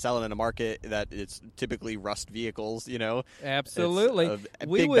South and sell it in a market that it's typically rust vehicles, Absolutely. It's a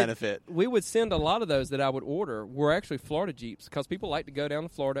big benefit. We would send a lot of those that I would order were actually Florida Jeeps because people like to go down to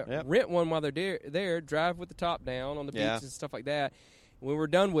Florida, rent one while they're there, drive with the top down on the beaches and stuff like that. When we're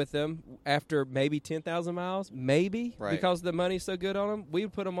done with them, after maybe 10,000 miles, because the money's so good on them, we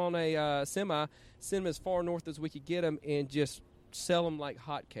would put them on a semi, send them as far north as we could get them, and just sell them like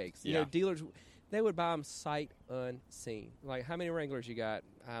hotcakes. Dealers, they would buy them sight unseen. Like, how many Wranglers you got?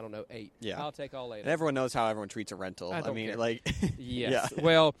 I don't know, 8. Yeah. I'll take all 8. And everyone knows how everyone treats a rental. I mean, care. Yes. Yeah.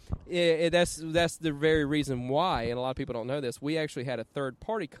 Well, that's the very reason why, and a lot of people don't know this. We actually had a third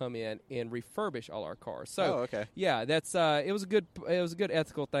party come in and refurbish all our cars. So, okay. Yeah, that's it was a good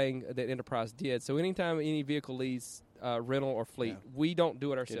ethical thing that Enterprise did. So anytime any vehicle leaves rental or fleet, we don't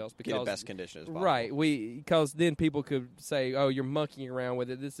do it ourselves because get the best condition as possible. Right. Because then people could say, "Oh, you're monkeying around with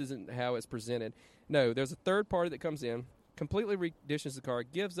it. This isn't how it's presented." No, there's a third party that comes in, completely reconditions the car,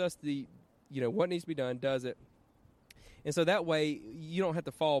 gives us the, what needs to be done, does it, and so that way you don't have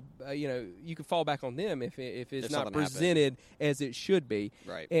to fall. You can fall back on them if it's not presented as it should be.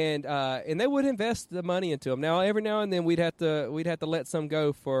 Right. And they would invest the money into them. Now every now and then we'd have to let some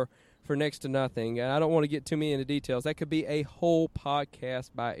go for next to nothing. And I don't want to get too many into details. That could be a whole podcast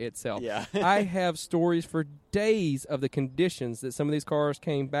by itself. Yeah. I have stories for days of the conditions that some of these cars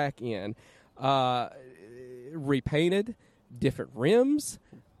came back in. Repainted, different rims,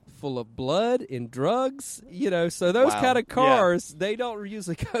 full of blood and drugs. So those kind of cars, they don't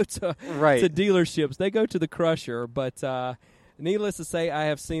usually go to dealerships. They go to the crusher. But needless to say, I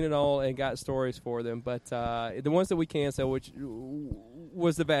have seen it all and got stories for them. But the ones that we can sell, which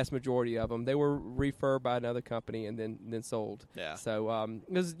was the vast majority of them, they were refurbed by another company and then sold. Yeah. So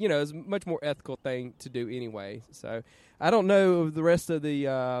it was a much more ethical thing to do anyway. So I don't know the rest of the.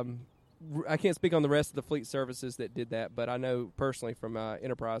 I can't speak on the rest of the fleet services that did that, but I know personally from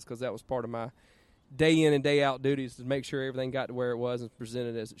Enterprise because that was part of my day in and day out duties to make sure everything got to where it was and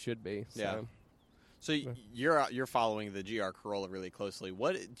presented as it should be. So. Yeah. So you're following the GR Corolla really closely.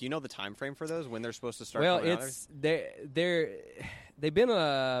 What do you know the time frame for those when they're supposed to start? Well,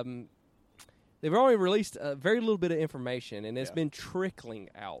 they've only released a very little bit of information, and it's been trickling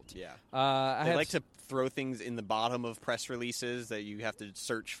out. Yeah, they like to throw things in the bottom of press releases that you have to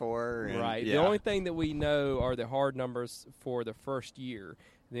search for. Right. Yeah. The only thing that we know are the hard numbers for the first year.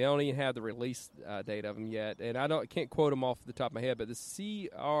 They don't even have the release date of them yet, and I can't quote them off the top of my head. But the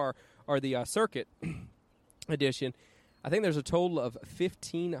CR or the Circuit edition, I think there's a total of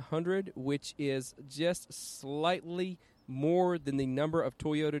 1,500, which is just slightly more than the number of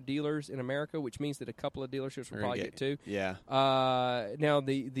Toyota dealers in America, which means that a couple of dealerships will probably get two. Yeah. Now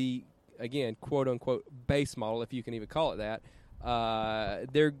the again, quote unquote base model, if you can even call it that.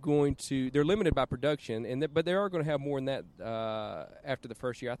 They're limited by production, but they are going to have more than that after the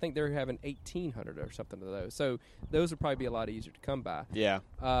first year. I think they're having 1,800 or something of those. So those would probably be a lot easier to come by. Yeah.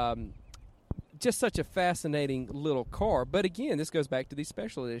 Just such a fascinating little car. But again, this goes back to these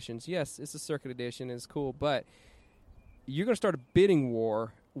special editions. Yes, it's a Circuit edition. It's cool, but you're going to start a bidding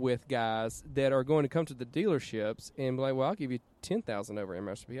war with guys that are going to come to the dealerships and be like, well, I'll give you $10,000 over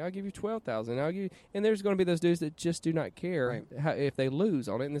MSRP. I'll give you $12,000. And there's going to be those dudes that just do not care if they lose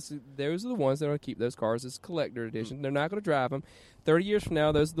on it. And those are the ones that are going to keep those cars as collector edition. Mm-hmm. They're not going to drive them. 30 years from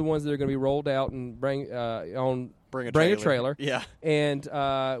now, those are the ones that are going to be rolled out and bring a trailer. Yeah. And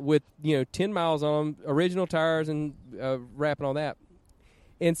with 10 miles on them, original tires and wrapping all that.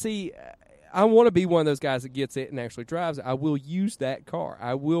 And see, I want to be one of those guys that gets it and actually drives it. I will use that car.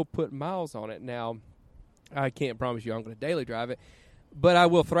 I will put miles on it. Now, I can't promise you I'm going to daily drive it, but I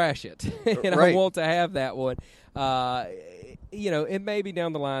will thrash it. And I want to have that one. It may be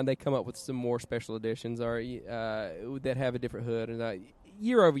down the line they come up with some more special editions or that have a different hood. And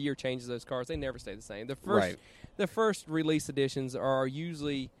year over year changes those cars. They never stay the same. The first release editions are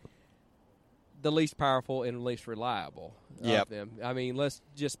usually the least powerful and least reliable of them. I mean, let's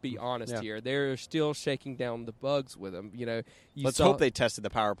just be honest here. They're still shaking down the bugs with them. Let's hope they tested the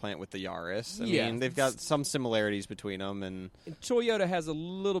power plant with the Yaris. I mean, they've got some similarities between them. And Toyota has a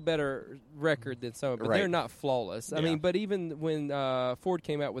little better record than some, but they're not flawless. I mean, but even when Ford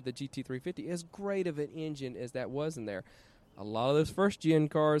came out with the GT350, as great of an engine as that was in there, a lot of those first-gen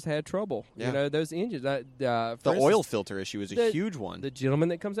cars had trouble. Yeah. Those engines. For instance, oil filter issue is a huge one. The gentleman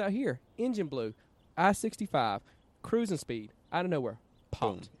that comes out here, engine blew, I-65, cruising speed, out of nowhere,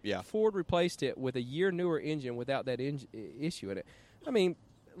 popped. Boom. Yeah. Ford replaced it with a year newer engine without that issue in it. I mean,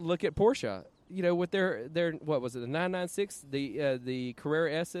 look at Porsche. With their what was it, the 996, the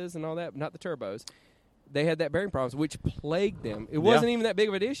Carrera S's and all that, not the turbos. they had that bearing problems, which plagued them. It wasn't even that big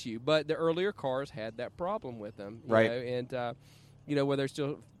of an issue, but the earlier cars had that problem with them. You know, and, where they're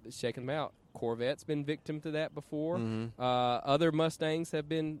still shaking them out. Corvette's been victim to that before. Other Mustangs have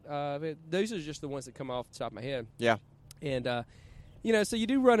been those are just the ones that come off the top of my head. Yeah. And, so you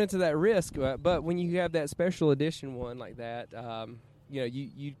do run into that risk. But when you have that special edition one like that,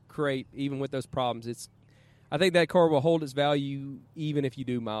 you create, even with those problems, I think that car will hold its value even if you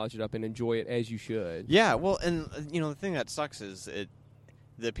do mileage it up and enjoy it as you should. Yeah, well, and, the thing that sucks is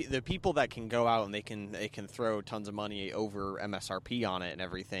the people that can go out and they can throw tons of money over MSRP on it and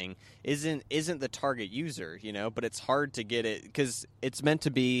everything isn't the target user, but it's hard to get it because it's meant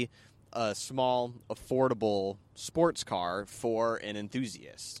to be a small, affordable sports car for an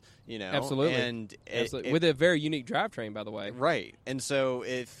enthusiast, Absolutely. And with a very unique drivetrain, by the way. Right. And so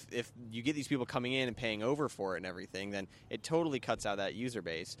if you get these people coming in and paying over for it and everything, then it totally cuts out that user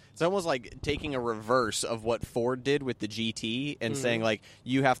base. It's almost like taking a reverse of what Ford did with the GT and saying, like,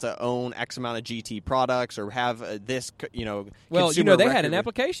 you have to own X amount of GT products or have this, Well, they had an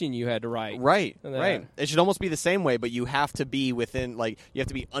application you had to write. Right. It should almost be the same way, but you have to be within, you have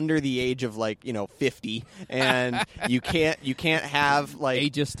to be under the age of, 50, and you can't have,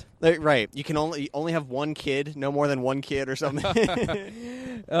 ageist. Right. You can only have one kid, no more than one kid or something.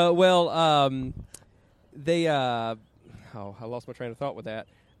 I lost my train of thought with that.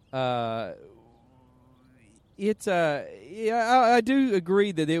 I do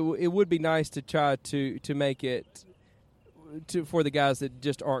agree that it would be nice to try to make it for the guys that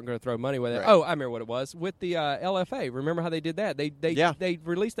just aren't going to throw money with it. Right. Oh, I remember what it was with the LFA. Remember how they did that? They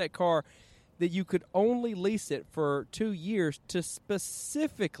released that car that you could only lease it for 2 years to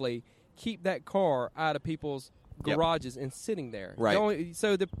specifically keep that car out of people's garages and sitting there. Right.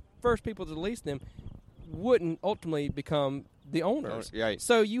 So the first people to lease them wouldn't ultimately become the owners. Right.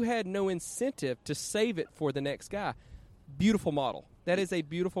 So you had no incentive to save it for the next guy. Beautiful model. That is a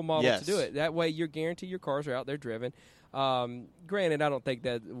beautiful model to do it. That way you're guaranteed your cars are out there driven. Granted, I don't think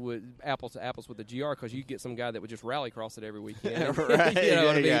that would apples to apples with the GR because you get some guy that would just rally cross it every weekend. Right. You know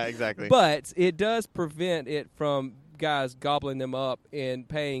what I mean? Yeah, exactly. But it does prevent it from guys gobbling them up and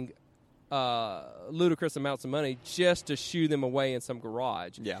paying ludicrous amounts of money just to shoo them away in some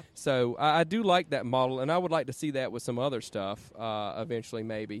garage. Yeah. So I do like that model, and I would like to see that with some other stuff eventually,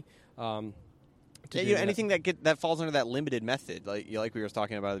 maybe. Anything that falls under that limited method, like we were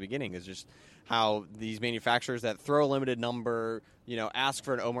talking about at the beginning, is just how these manufacturers that throw a limited number, ask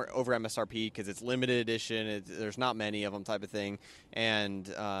for an over MSRP because it's limited edition. There's not many of them, type of thing, and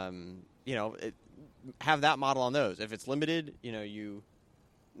have that model on those. If it's limited,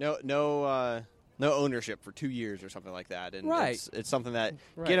 no ownership for 2 years or something like that, and it's something that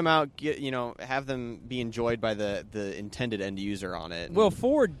get them out, have them be enjoyed by the intended end user on it. Well,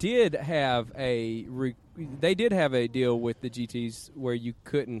 Ford did have they did have a deal with the GTs where you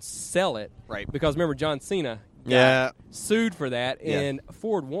couldn't sell it, right? Because remember John Cena got sued for that, and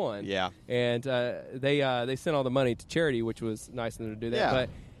Ford won. Yeah, and they sent all the money to charity, which was nice of them to do that. Yeah. But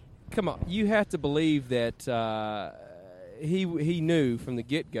come on, you have to believe that. He knew from the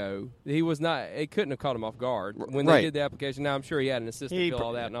get-go he was not. It couldn't have caught him off guard when they did the application. Now I'm sure he had an assistant fill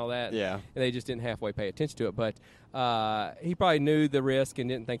all that and all that. Yeah, and they just didn't halfway pay attention to it. But he probably knew the risk and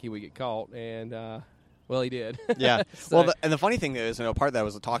didn't think he would get caught. And well, he did. Yeah. So, well, and the funny thing is, part that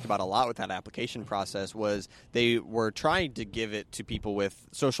was talked about a lot with that application process was they were trying to give it to people with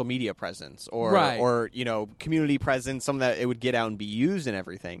social media presence or community presence, something that it would get out and be used and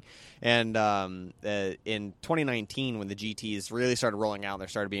everything. And in 2019, when the GTs really started rolling out, there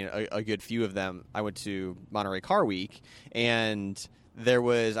started being a good few of them. I went to Monterey Car Week, and I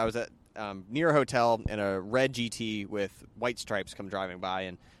was at near a hotel, and a red GT with white stripes come driving by,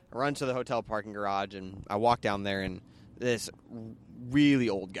 and I run to the hotel parking garage, and I walk down there, and this really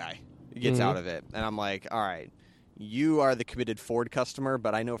old guy gets out of it. And I'm like, all right, you are the committed Ford customer,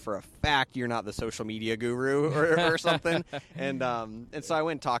 but I know for a fact you're not the social media guru or something. And so I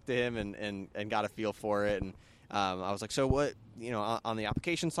went and talked to him and got a feel for it. And I was like, so what, on the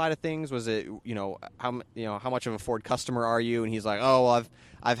application side of things, was it, how much of a Ford customer are you? And he's like, oh, well,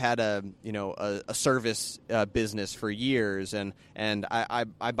 I've had a service business for years, and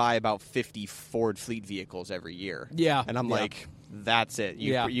I buy about 50 Ford fleet vehicles every year. Yeah. And I'm like, that's it.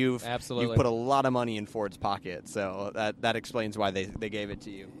 You've absolutely put a lot of money in Ford's pocket, so that explains why they gave it to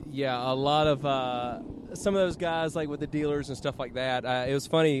you. Yeah, a lot of some of those guys, like with the dealers and stuff like that. It was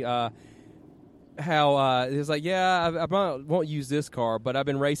funny how it was like, I won't use this car, but I've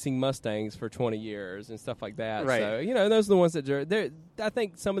been racing Mustangs for 20 years and stuff like that. Right. So those are the ones that I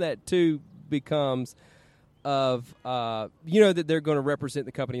think some of that too becomes of that they're going to represent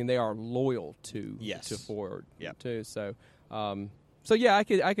the company and they are loyal to Ford too. So yeah, I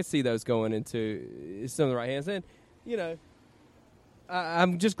could see those going into some of the right hands. And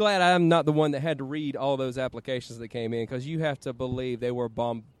I'm just glad I'm not the one that had to read all those applications that came in, because you have to believe they were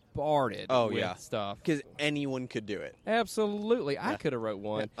bombarded with stuff. Because anyone could do it. Absolutely. I could have wrote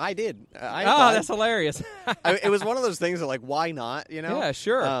one. I did. That's hilarious. It was one of those things that, like, why not, Yeah,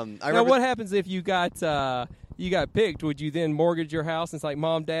 sure. Now, what happens if you got picked? Would you then mortgage your house and it's like,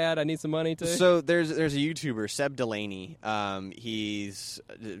 Mom, Dad, I need some money too? So there's a YouTuber, Seb Delaney. He's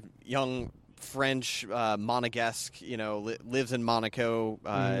a young French Monegasque, lives in Monaco,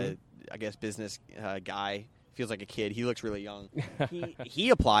 I guess business guy. Feels like a kid. He looks really young. He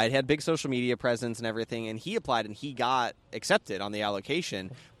applied, had big social media presence and everything, and he applied and he got accepted on the allocation,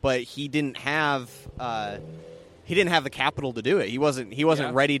 but he didn't have the capital to do it. He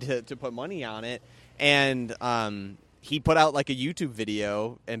wasn't ready to put money on it, and he put out like a YouTube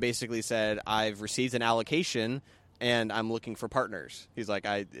video and basically said, "I've received an allocation and I'm looking for partners." He's like,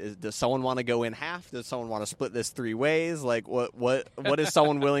 does someone want to go in half? Does someone want to split this 3 ways? Like, what is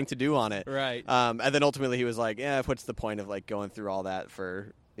someone willing to do on it? Right. And then ultimately he was like, yeah, what's the point of like going through all that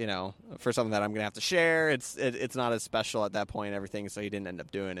for something that I'm going to have to share? It's not as special at that point and everything, so he didn't end up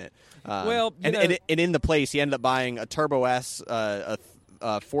doing it. And in the place, he ended up buying a Turbo S, a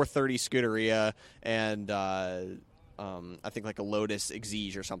 430 Scuderia, and I think like a Lotus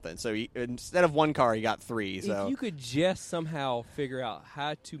Exige or something. So instead of 1 car, he got 3. So if you could just somehow figure out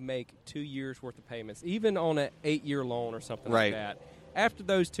how to make 2 years worth of payments, even on an 8-year loan or something like that, after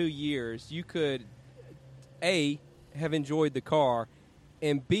those 2 years, you could A, have enjoyed the car,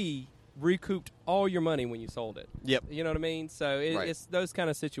 and B, recouped all your money when you sold it. Yep. You know what I mean? So it's those kind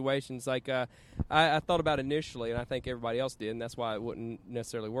of situations. Like I thought about initially, and I think everybody else did, and that's why it wouldn't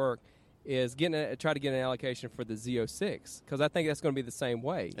necessarily work, is try to get an allocation for the Z06, because I think that's going to be the same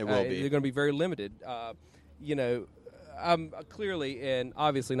way. It will be. They're going to be very limited. I'm clearly and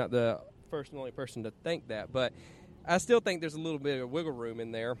obviously not the first and only person to think that, but I still think there's a little bit of wiggle room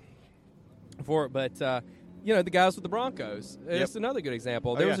in there for it. But the guys with the Broncos, it's another good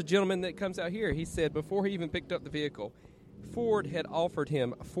example. There was a gentleman that comes out here. He said before he even picked up the vehicle, Ford had offered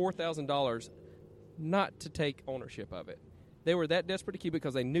him $4,000 not to take ownership of it. They were that desperate to keep it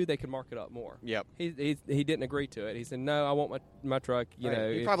because they knew they could mark it up more. Yep. He didn't agree to it. He said, "No, I want my truck."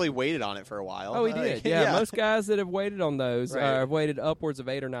 He probably waited on it for a while. Oh, he did. Yeah, most guys that have waited on those have waited upwards of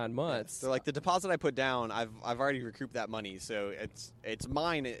 8 or 9 months. So, like, the deposit I put down, I've already recouped that money, so it's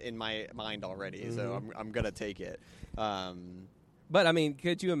mine in my mind already. So I'm gonna take it. But I mean,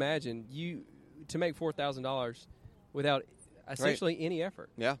 could you imagine to make $4,000 without essentially any effort?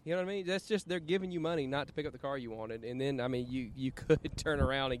 Yeah. You know what I mean? That's just, they're giving you money not to pick up the car you wanted, and then, I mean, you could turn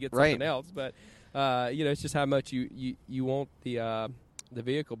around and get something else, but it's just how much you want the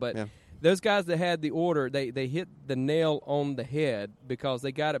vehicle. But those guys that had the order, they hit the nail on the head, because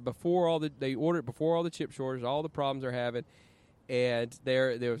they got it they ordered it before all the chip shortages, all the problems they're having. And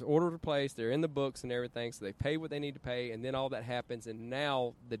there was order placed, they're in the books and everything, so they pay what they need to pay, and then all that happens, and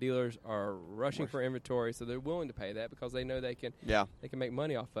now the dealers are rushing for inventory, so they're willing to pay that because they know they can make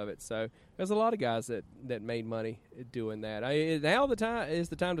money off of it. So there's a lot of guys that made money doing that. Now is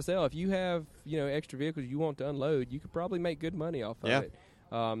the time to sell. If you have extra vehicles you want to unload, you could probably make good money off of it.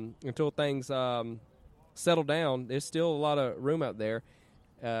 Until things settle down, there's still a lot of room out there.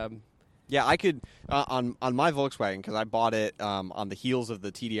 Yeah, I could on my Volkswagen, because I bought it on the heels of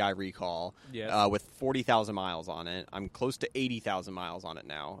the TDI recall with 40,000 miles on it. I'm close to 80,000 miles on it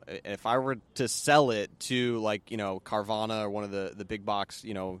now. If I were to sell it to Carvana or one of the big box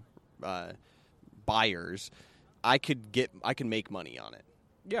buyers, I could make money on it.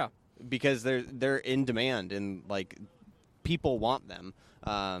 Yeah, because they're in demand and people want them.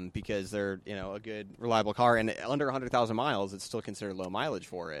 Because they're a good reliable car, and under 100,000 miles, it's still considered low mileage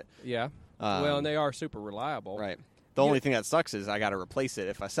for it. Yeah, and they are super reliable. Right. The only thing that sucks is I got to replace it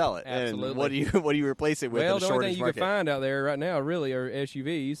if I sell it. Absolutely. And what do you replace it with? Well, in the only thing you market? can find out there right now really are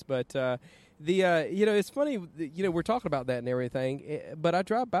SUVs, but it's funny. We're talking about that and everything, but I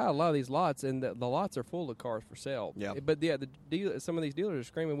drive by a lot of these lots, and the lots are full of cars for sale. Yeah. But some of these dealers are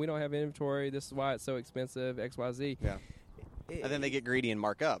screaming, "We don't have inventory. This is why it's so expensive. XYZ." Yeah. And then they get greedy and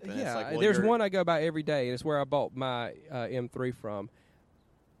mark up. And there's one I go by every day, and it's where I bought my M3 from.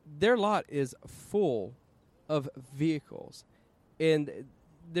 Their lot is full of vehicles, and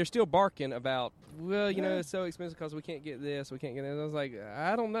they're still barking about, it's so expensive because we can't get this, we can't get that. I was like,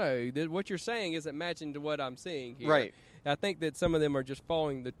 I don't know. What you're saying isn't matching to what I'm seeing here. Right. I think that some of them are just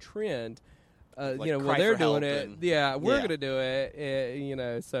following the trend. They're doing it. We're going to do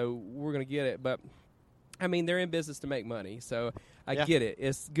it, so we're going to get it. But I mean, they're in business to make money, so I Yeah. get it.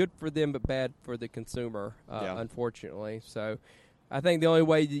 It's good for them but bad for the consumer, Yeah. unfortunately. So I think the only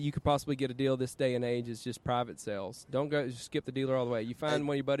way that you could possibly get a deal this day and age is just private sales. Don't go just skip the dealer all the way. You find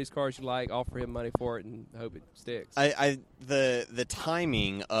one of your buddy's cars you like, offer him money for it, and hope it sticks. The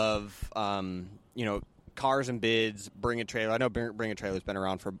timing of cars and bids, Bring a Trailer. I know Bring a Trailer's been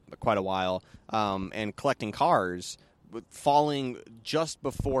around for quite a while, and collecting cars falling just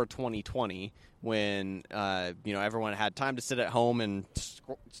before 2020 when everyone had time to sit at home and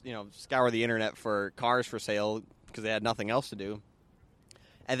scour the internet for cars for sale because they had nothing else to do,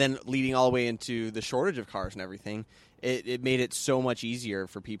 and then leading all the way into the shortage of cars and everything. It made it so much easier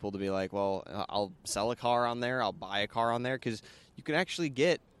for people to be like, well, I'll sell a car on there, I'll buy a car on there, because you can actually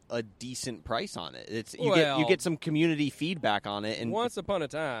get a decent price on it. You get some community feedback on it. And once upon a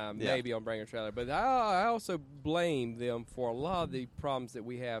time, maybe on Bring a Trailer, but I also blame them for a lot of the problems that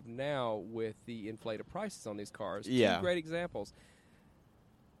we have now with the inflated prices on these cars. Yeah. Two great examples.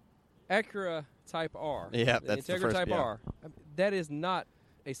 Acura Type R. Yeah, that's the Integra first. Type Yeah. R. That is not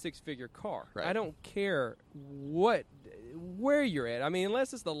a six-figure car. Right. I don't care where you're at. I mean,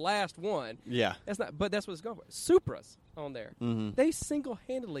 unless it's the last one. Yeah. But that's what it's going for. Supras on there. Mm-hmm. They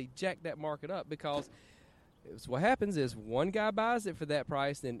single-handedly jacked that market up because what happens is one guy buys it for that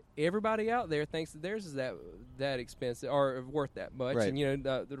price, then everybody out there thinks that theirs is that expensive or worth that much. Right. And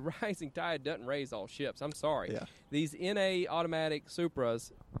the rising tide doesn't raise all ships. I'm sorry. Yeah. These NA automatic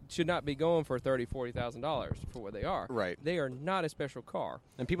Supras should not be going for $30,000, $40,000 for what they are. Right. They are not a special car.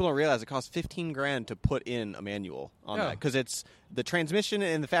 And people don't realize it costs $15,000 to put in a manual on that, because it's the transmission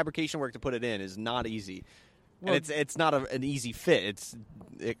and the fabrication work to put it in is not easy. Well, and it's not an easy fit.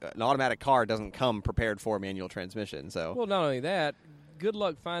 An automatic car doesn't come prepared for manual transmission. So well, not only that, good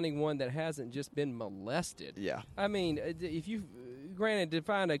luck finding one that hasn't just been molested. Yeah. I mean, if you, granted, to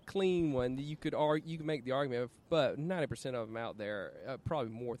find a clean one, you could make the argument, but 90% of them out there,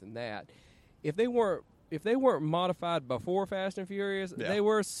 probably more than that, if they weren't modified before Fast and Furious, they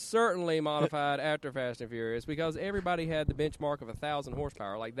were certainly modified after Fast and Furious, because everybody had the benchmark of 1,000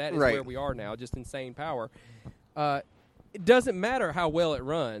 horsepower. Like, that is where we are now, just insane power. It doesn't matter how well it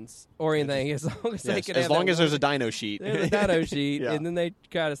runs or anything, as long as they can. As long as there's a dyno sheet. There's a dyno sheet, Yeah. and then they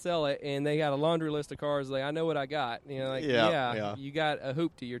try to sell it, and they got a laundry list of cars. Like, I know what I got. You got a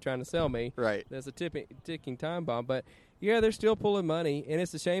hoopty you're trying to sell me. Right. There's a ticking time bomb, but they're still pulling money, and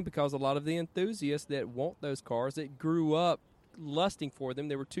it's a shame because a lot of the enthusiasts that want those cars, that grew up lusting for them,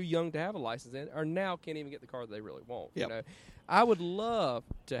 they were too young to have a license in, or now can't even get the car that they really want. Yep. I would love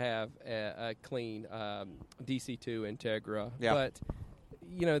to have a clean DC2 Integra, but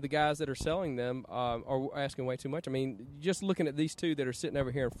the guys that are selling them are asking way too much. I mean, just looking at these two that are sitting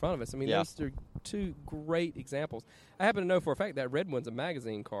over here in front of us, I mean, those are two great examples. I happen to know for a fact that red one's a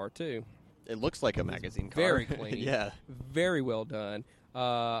magazine car too. It looks like a magazine car. Very clean. Yeah. Very well done.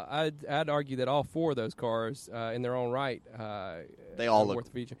 I'd argue that all four of those cars, in their own right, they all worth look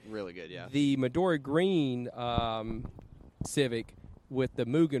the feature. Really good. Yeah. The Midori Green Civic with the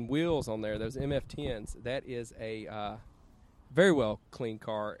Mugen wheels on there, those MF10s, that is a very well clean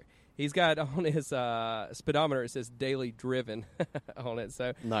car. He's got on his speedometer, it says daily driven on it.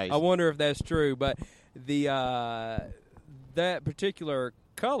 So nice. I wonder if that's true. But the that particular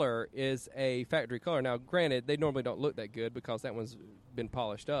color is a factory color. Now, granted, they normally don't look that good because that one's been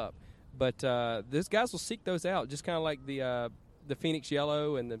polished up. But those guys will seek those out, just kind of like the Phoenix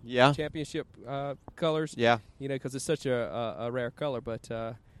Yellow and the championship colors. Yeah. Because it's such a rare color. But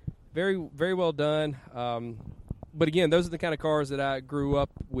very, very well done. But again, those are the kind of cars that I grew up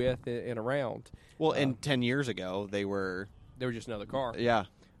with and around. Well, and 10 years ago, they were just another car. Yeah.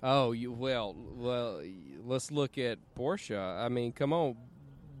 Oh, well, let's look at Porsche. I mean, come on.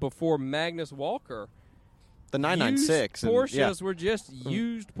 Before Magnus Walker, the 996 Porsches were just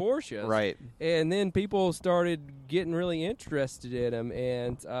used Porsches, right? And then people started getting really interested in them,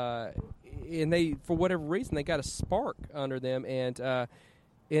 and they, for whatever reason, they got a spark under them, and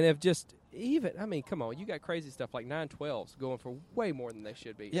have just. Come on, you got crazy stuff like 912s going for way more than they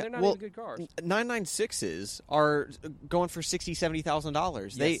should be. Yeah, they're not even good cars. 996s are going for $60,000,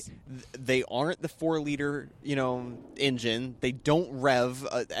 $70,000. Yes. They aren't the 4-liter, engine. They don't rev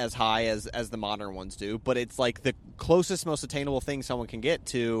as high as the modern ones do, but it's like the closest, most attainable thing someone can get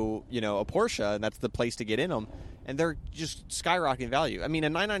to, a Porsche, and that's the place to get in them. And they're just skyrocketing value. I mean, a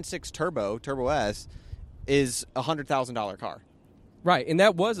 996 Turbo S is a $100,000 car. Right, and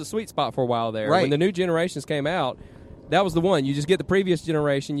that was a sweet spot for a while there. Right. When the new generations came out, that was the one. You just get the previous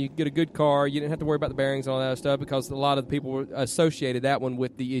generation, you get a good car, you didn't have to worry about the bearings and all that stuff because a lot of the people associated that one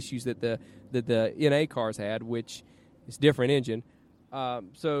with the issues that the NA cars had, which is different engine.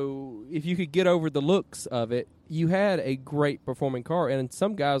 So if you could get over the looks of it, you had a great performing car, and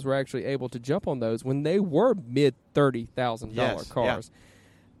some guys were actually able to jump on those when they were mid $30,000 cars. Yeah.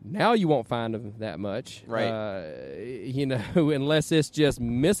 Now you won't find them that much, right? Unless it's just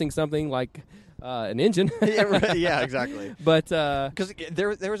missing something like an engine. Yeah, exactly. But because there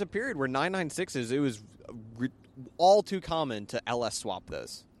was a period where 996s, it was all too common to LS swap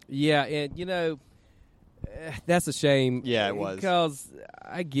those. Yeah, and that's a shame. Yeah, it was. Because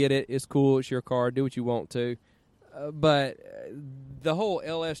I get it. It's cool. It's your car. Do what you want to. But the whole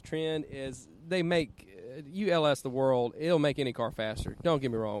LS trend is they make you LS the world. It'll make any car faster. Don't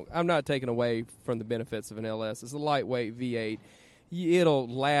get me wrong. I'm not taking away from the benefits of an LS. It's a lightweight V8. It'll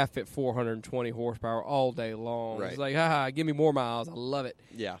laugh at 420 horsepower all day long. Right. It's like, give me more miles. I love it.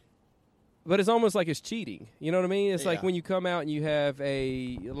 Yeah. But it's almost like it's cheating. You know what I mean? It's yeah. like when you come out and you have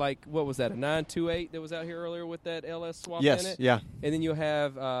what was that, a 928 that was out here earlier with that LS swap in it? Yes, yeah. And then you'll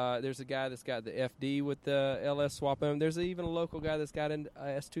have, there's a guy that's got the FD with the LS swap in him. There's even a local guy that's got an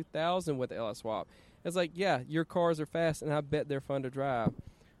S2000 with the LS swap. It's like, yeah, your cars are fast, and I bet they're fun to drive.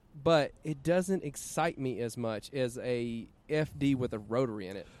 But it doesn't excite me as much as a FD with a rotary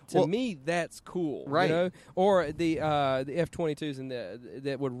in it. To me, that's cool, right? Or the F22s and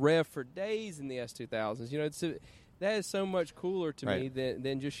that would rev for days in the S2000s. That is so much cooler to me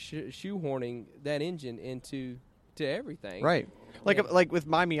than just shoehorning that engine into everything, right? Like with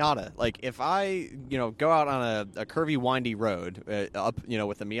my Miata, like if I go out on a curvy, windy road up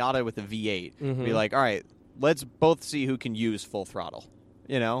with the Miata with the V8, be like, all right, let's both see who can use full throttle.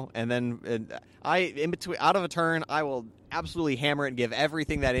 And then out of a turn, I will absolutely hammer it and give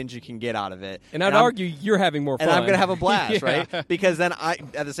everything that engine can get out of it. And I'd argue you're having more fun. And I'm going to have a blast, right? Because then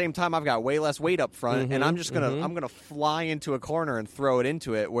at the same time, I've got way less weight up front, and I'm just going to fly into a corner and throw it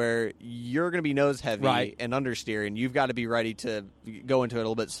into it where you're going to be nose heavy and understeer, and you've got to be ready to go into it a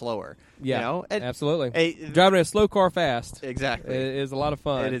little bit slower. Yeah, absolutely. Driving a slow car fast, exactly, is a lot of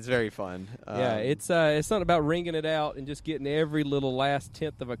fun. It is very fun. It's something about ringing it out and just getting every little last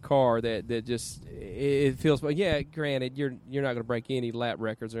tenth of a car that just it feels. Well, yeah, granted, you're not going to break any lap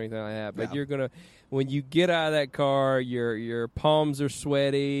records or anything like that, but you're going to. When you get out of that car, your palms are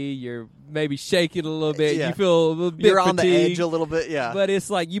sweaty. You're maybe shaking a little bit. Yeah. You feel a little bit. You're on fatigued, the edge a little bit, yeah. But it's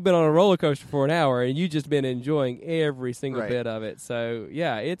like you've been on a roller coaster for an hour and you've just been enjoying every single bit of it. So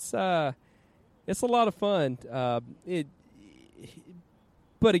yeah, it's a lot of fun.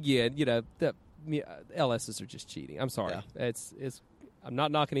 But again, the LSs are just cheating. I'm sorry. Yeah. I'm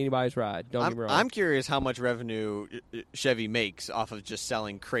not knocking anybody's ride. Don't get me wrong. I'm curious how much revenue Chevy makes off of just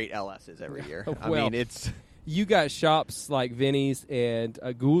selling crate LSs every year. You got shops like Vinny's and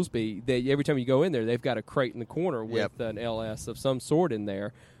Goolsby that every time you go in there, they've got a crate in the corner with an LS of some sort in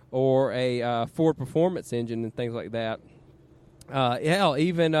there, or a Ford Performance engine and things like that.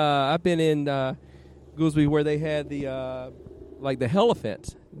 Even I've been in Goolsby where they had the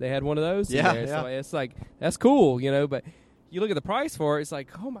Elephant. They had one of those in there. So it's like, that's cool, but you look at the price for it, it's like,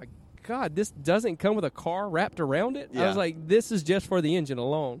 oh my God, this doesn't come with a car wrapped around it. I was like, this is just for the engine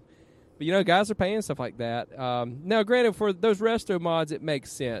alone. But guys are paying stuff like that. Now, granted, for those resto mods, it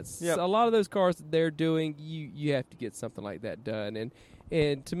makes sense. Yep. So a lot of those cars that they're doing, you have to get something like that done.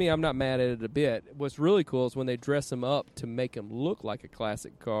 And to me, I'm not mad at it a bit. What's really cool is when they dress them up to make them look like a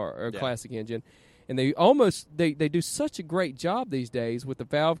classic car or a classic engine. And they do such a great job these days with the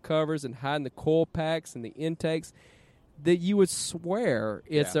valve covers and hiding the coil packs and the intakes that you would swear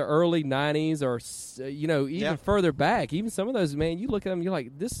it's the early 90s or, even further back. Even some of those, man, you look at them, you're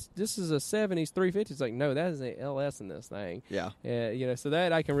like, this is a 70s 350. It's like, no, that is an LS in this thing. Yeah. So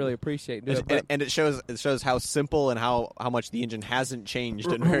that I can really appreciate. And it shows how simple and how much the engine hasn't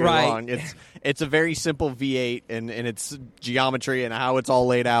changed in very long. It's a very simple V8 and its geometry and how it's all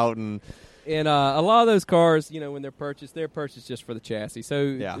laid out and a lot of those cars, when they're purchased just for the chassis.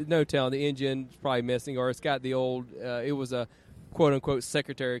 So no telling, the engine's probably missing, or it's got the old, it was a quote-unquote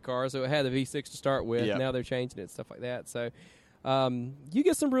secretary car, so it had the V6 to start with. Yep. Now they're changing it, stuff like that. So you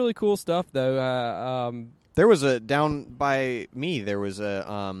get some really cool stuff, though. There was down by me, there was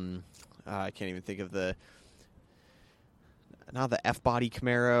I can't even think of the F-body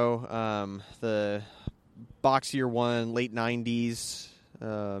Camaro, the boxier one, late 90s.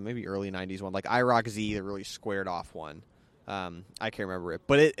 Maybe early 90s one, like IROC Z, the really squared off one. I can't remember it.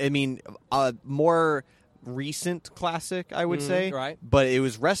 But a more recent classic, I would say. Right. But it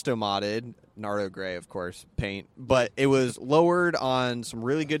was resto modded, Nardo gray, of course, paint. But it was lowered on some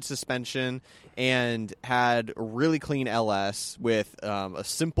really good suspension and had a really clean LS with a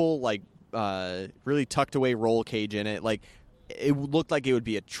simple, really tucked away roll cage in it. Like, it looked like it would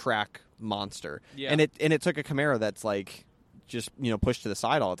be a track monster. Yeah. And it took a Camaro that's like just pushed to the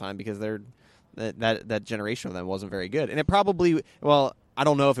side all the time because that generation of them wasn't very good. And it probably, well, I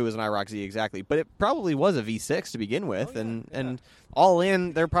don't know if it was an IROC Z exactly, but it probably was a V6 to begin with, and all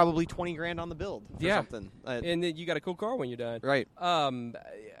in, they're probably $20,000 on the build for something. And then you got a cool car when you're done, right?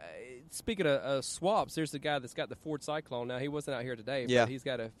 Speaking of swaps, there's the guy that's got the Ford Cyclone. Now he wasn't out here today, but he's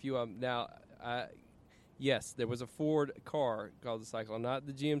got a few of them now. Yes, there was a Ford car called the Cyclone, not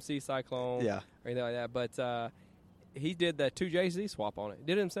the GMC Cyclone or anything like that, but he did the 2JZ swap on it.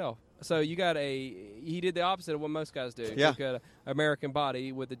 Did it himself. So you got he did the opposite of what most guys do. Yeah. He got an American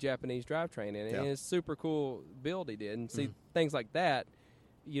body with the Japanese drivetrain in it. Yeah. And it's a super cool build he did. And see, things like that,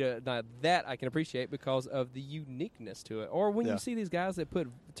 now that I can appreciate because of the uniqueness to it. Or when you see these guys that put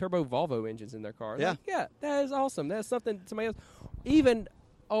turbo Volvo engines in their car. Yeah. Like, that is awesome. That's something somebody else. Even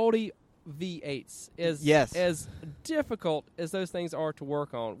Audi V8s, as difficult as those things are to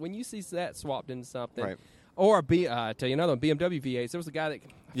work on, when you see that swapped into something. Right. Or I tell you another one, BMW V8s. There was a guy that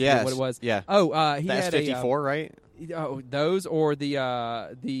what it was. Yeah. Oh, he the had S54, right? Those or the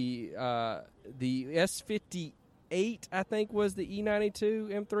S58, I think, was the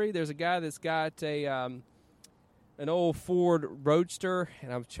E92 M3. There's a guy that's got an old Ford Roadster,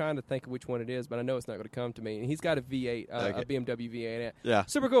 and I'm trying to think of which one it is, but I know it's not going to come to me. And he's got a V8, a BMW V8 in it. Yeah.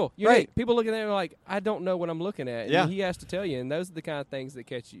 Super cool. Unique. Right. People looking at it are like, I don't know what I'm looking at. And he has to tell you, and those are the kind of things that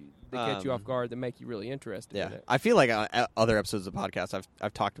catch you off guard, that make you really interested in it. I feel like other episodes of the podcast,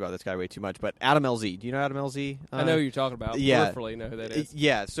 I've talked about this guy way too much, but Adam LZ. Do you know Adam LZ? I know who you're talking about. Peripherally know who that is.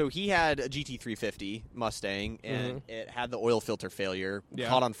 Yeah, so he had a GT350 Mustang, and it had the oil filter failure,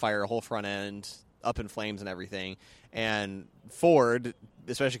 caught on fire, whole front end, up in flames and everything. And Ford,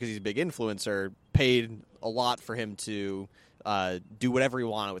 especially because he's a big influencer, paid a lot for him to do whatever he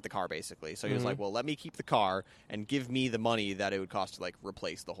wanted with the car, basically. So he was like, well, let me keep the car and give me the money that it would cost to,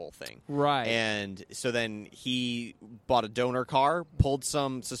 replace the whole thing. Right. And so then he bought a donor car, pulled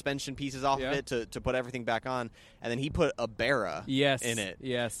some suspension pieces off of it to put everything back on, and then he put a Barra in it.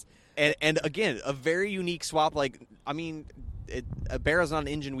 Yes. And again, a very unique swap. A Barra's not an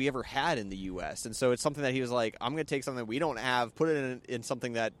engine we ever had in the U.S., and so it's something that he was like, I'm going to take something that we don't have, put it in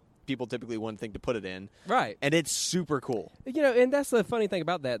something that people typically wouldn't think to put it in. Right. And it's super cool. And that's the funny thing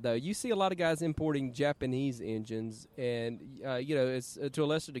about that, though. You see a lot of guys importing Japanese engines and, it's to a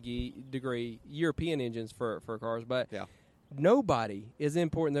lesser degree European engines for cars, but nobody is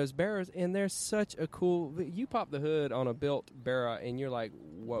importing those Barras, and they're such a cool... You pop the hood on a built Barra, and you're like,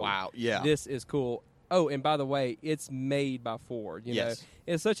 whoa. Wow, yeah. This is cool. Oh, and by the way, it's made by Ford. You know,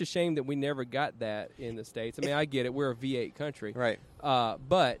 it's such a shame that we never got that in the States. I mean, I get it; we're a V8 country, right?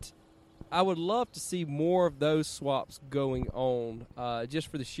 But I would love to see more of those swaps going on, just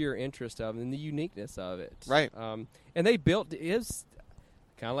for the sheer interest of it and the uniqueness of it, right? And they built is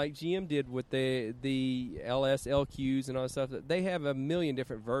kind of like GM did with the LS LQs and all that stuff. They have a million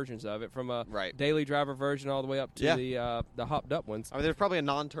different versions of it, from a daily driver version all the way up to the hopped up ones. I mean, there's probably a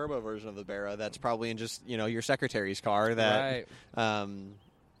non-turbo version of the Barra that's probably in just your secretary's car that, and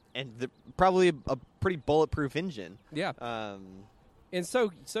probably a pretty bulletproof engine. Yeah. And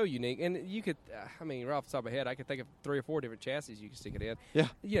so unique. And you could, right off the top of my head, I could think of 3 or 4 different chassis you could stick it in.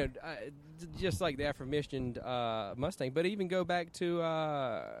 Yeah. Just like the aforementioned Mustang. But even go back to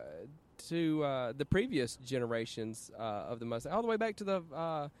the previous generations of the Mustang, all the way back to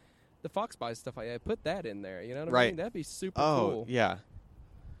the Fox Body stuff like that. Put that in there. You know what I mean? That'd be super cool. Yeah.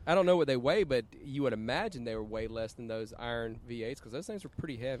 I don't know what they weigh, but you would imagine they were way less than those iron V8s, because those things were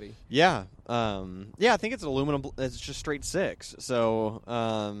pretty heavy. Yeah. I think it's an aluminum. It's just straight 6. So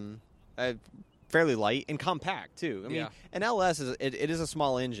fairly light and compact, too. I mean, an LS, it is a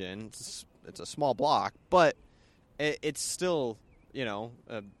small engine. It's a small block, but it's still,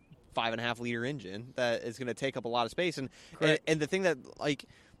 a 5.5 liter engine that is going to take up a lot of space. And the thing that,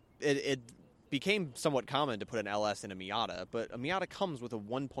 it became somewhat common to put an LS in a Miata, but a Miata comes with a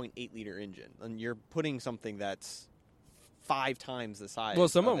 1.8 liter engine, and you're putting something that's 5 times the size. Well,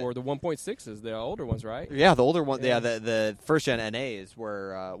 some of them were the 1.6s, the older ones, right? Yeah, the older one. Yeah, the first gen NAs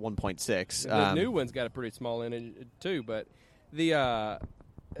were 1.6. The new one's got a pretty small engine too, but the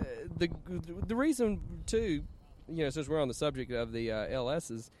reason too, since we're on the subject of the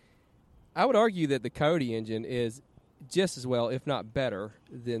LSs, I would argue that the Coyote engine is just as well, if not better,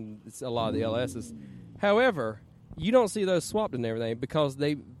 than a lot of the LSs. However, you don't see those swapped and everything, because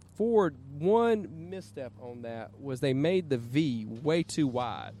Ford, one misstep on that was they made the V way too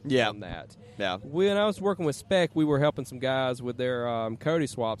wide on that. Yeah. When I was working with Spec, we were helping some guys with their Coyote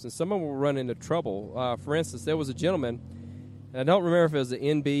swaps, and some of them were running into trouble. For instance, there was a gentleman, and I don't remember if it was an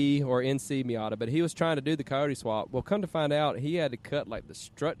NB or NC Miata, but he was trying to do the Coyote swap. Well, come to find out, he had to cut the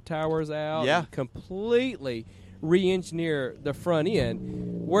strut towers out, and completely re-engineer the front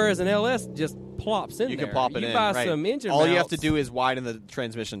end, whereas an LS just plops in there. You can plop it in. You buy right. some engine All mounts. you have to do is widen the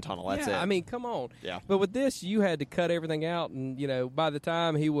transmission tunnel. That's it. I mean, come on. Yeah. But with this, you had to cut everything out, and by the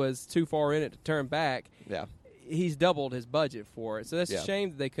time he was too far in it to turn back, yeah, he's doubled his budget for it. So that's a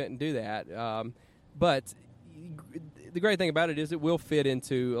shame that they couldn't do that. But the great thing about it is it will fit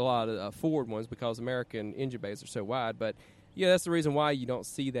into a lot of Ford ones because American engine bays are so wide. But that's the reason why you don't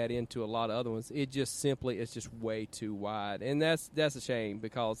see that into a lot of other ones. It just simply it's just way too wide, and that's a shame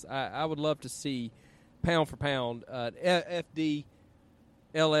because I would love to see pound for pound FD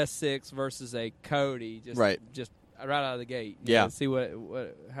LS6 versus a Cody just right out of the gate. See how it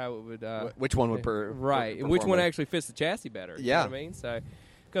would which one would right and which one actually fits the chassis better. You know what I mean? So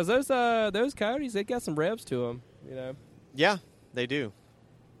because those Codys, they got some revs to them. Yeah, they do.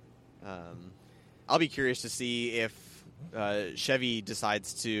 I'll be curious to see if Chevy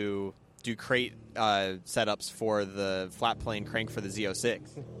decides to do crate setups for the flat plane crank for the Z06.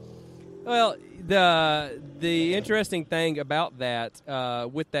 Well, the interesting thing about that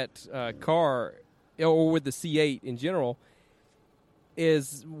with that car or with the C8 in general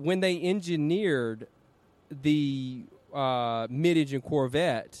is when they engineered the mid-engine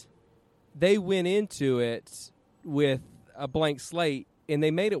Corvette, they went into it with a blank slate and they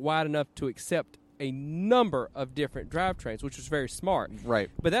made it wide enough to accept a number of different drivetrains, which was very smart. Right.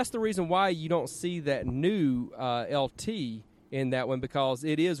 But that's the reason why you don't see that new LT in that one because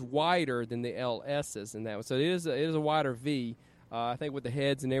it is wider than the LS's in that one. So it is a wider V, I think, with the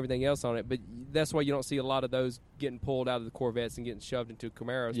heads and everything else on it. But that's why you don't see a lot of those getting pulled out of the Corvettes and getting shoved into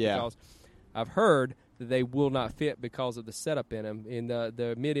Camaros because I've heard that they will not fit because of the setup in them. And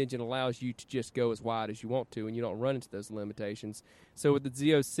the mid-engine allows you to just go as wide as you want to, and you don't run into those limitations. So with the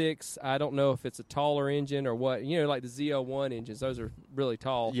Z06, I don't know if it's a taller engine or what. Like the Z01 engines, those are really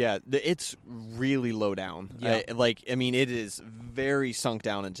tall. Yeah, it's really low down. Yeah. It is very sunk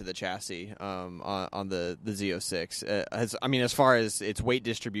down into the chassis on the Z06. As far as its weight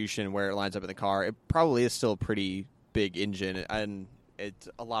distribution, where it lines up in the car, it probably is still a pretty big engine, and it's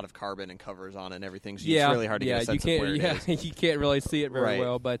a lot of carbon and covers on it and everything, so it's really hard to get a sense of where it is. You can't really see it very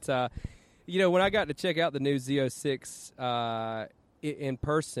well. But, when I got to check out the new Z06 in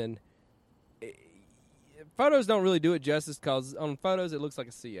person, photos don't really do it justice because on photos it looks like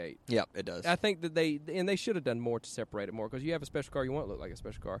a C8. Yep, it does. I think that they should have done more to separate it more because you have a special car, you want it to look like a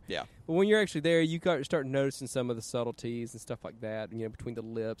special car. Yeah. But when you're actually there, you start noticing some of the subtleties and stuff like that, between the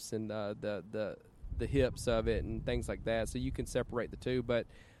lips and the hips of it and things like that, so you can separate the two. But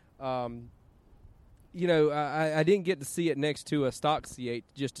I didn't get to see it next to a stock C8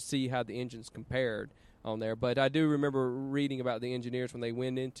 just to see how the engines compared on there, but I do remember reading about the engineers when they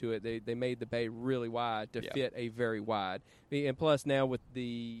went into it. They made the bay really wide to fit a very wide, and plus now with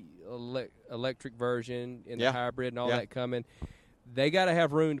the electric version and the hybrid and all that coming, they got to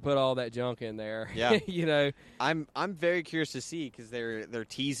have room to put all that junk in there. Yeah. I'm very curious to see because they're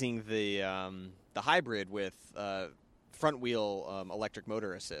teasing the hybrid with front wheel electric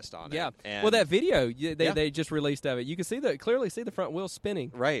motor assist on it. Yeah. And well, that video they just released of it, you can clearly see the front wheel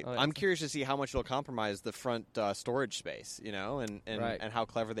spinning. Right. I'm curious to see how much it'll compromise the front storage space, and how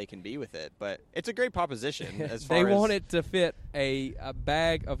clever they can be with it. But it's a great proposition. As far they want it to fit a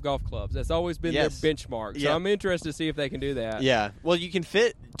bag of golf clubs. That's always been their benchmark. So I'm interested to see if they can do that. Yeah. Well, you can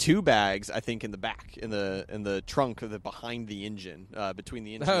fit 2 bags, I think, in the back, in the trunk of behind the engine, between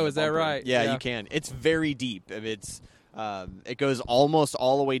the engine. Oh, and the is that bumper. right? Yeah, you can. It's very deep. It goes almost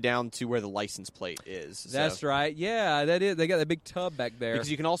all the way down to where the license plate is. That's right. Yeah, that is. They got that big tub back there. Because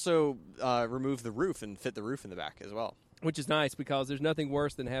you can also remove the roof and fit the roof in the back as well. Which is nice because there's nothing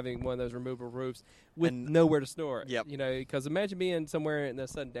worse than having one of those removable roofs with nowhere to store it. Yep. Because imagine being somewhere in a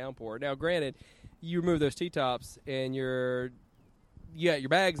sudden downpour. Now, granted, you remove those T-tops and you got your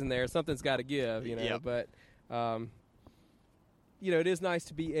bags in there. Something's got to give, Yep. But, it is nice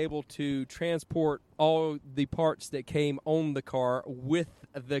to be able to transport all the parts that came on the car with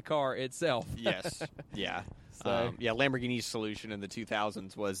the car itself. Yes. Yeah. Lamborghini's solution in the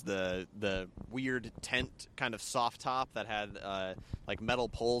 2000s was the weird tent kind of soft top that had metal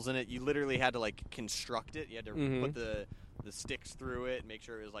poles in it. You literally had to construct it. You had to put the sticks through it, make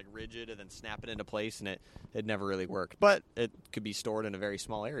sure it was rigid, and then snap it into place, and it never really worked. But it could be stored in a very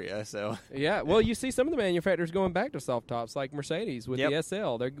small area. So yeah, well, you see some of the manufacturers going back to soft tops, like Mercedes with the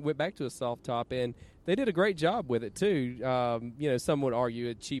SL. They went back to a soft top, and they did a great job with it too. Some would argue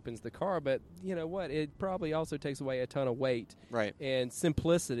it cheapens the car, but you know what? It probably also takes away a ton of weight. Right. And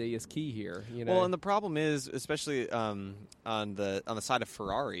simplicity is key here. Well, and the problem is, especially on the side of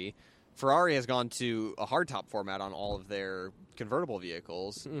Ferrari, Ferrari has gone to a hardtop format on all of their convertible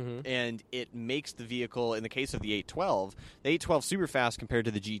vehicles, and it makes the vehicle, in the case of the 812 Superfast compared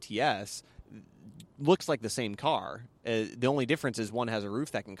to the GTS, looks like the same car. The only difference is one has a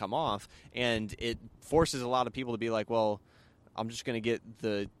roof that can come off, and it forces a lot of people to be like, well, I'm just going to get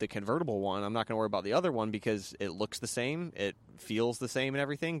the convertible one. I'm not going to worry about the other one because it looks the same, it feels the same and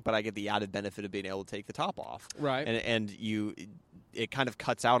everything, but I get the added benefit of being able to take the top off. Right. And it kind of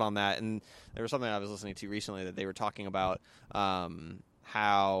cuts out on that. And there was something I was listening to recently that they were talking about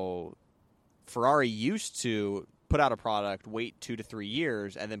how Ferrari used to put out a product, wait 2 to 3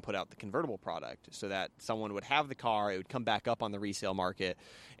 years, and then put out the convertible product so that someone would have the car, it would come back up on the resale market,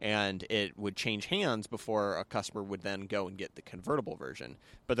 and it would change hands before a customer would then go and get the convertible version.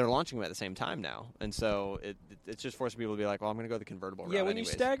 But they're launching them at the same time now, and so it's just forcing people to be like, well, I'm going to go the convertible route when anyways.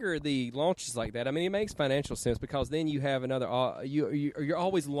 You stagger the launches like that, I mean, it makes financial sense because then you have another you're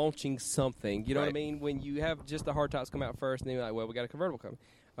always launching something. You know what I mean? When you have just the hardtops come out first, and then you're like, well, we got a convertible coming.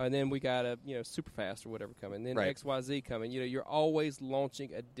 And then we got a Superfast or whatever coming. Then XYZ coming. You're always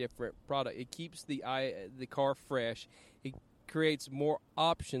launching a different product. It keeps the car fresh. It creates more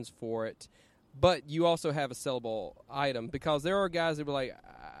options for it. But you also have a sellable item because there are guys that were like,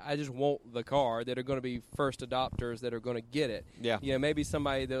 I just want the car, that are going to be first adopters that are going to get it. Yeah. Maybe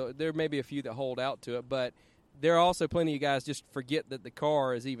somebody, there may be a few that hold out to it, but there are also plenty of guys just forget that the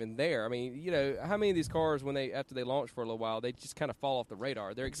car is even there. I mean, how many of these cars, after they launch for a little while, they just kind of fall off the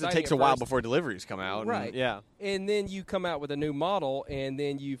radar. They're exciting. It takes a while before deliveries come out. Right. And, and then you come out with a new model, and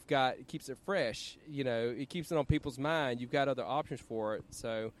then it keeps it fresh. It keeps it on people's mind. You've got other options for it.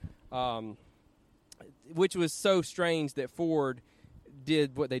 So, which was so strange that Ford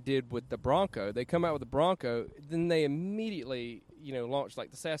did what they did with the Bronco. They come out with the Bronco, then they immediately launched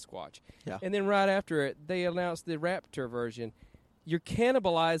like the Sasquatch. Yeah. And then right after it, they announced the Raptor version. You're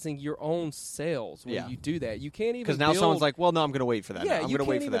cannibalizing your own sales when you do that. You can't even because now someone's like, well, no, I'm going to wait for that. Yeah, I'm going to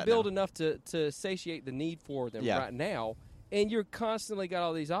wait for that. You can't even build enough to satiate the need for them right now, and you're constantly got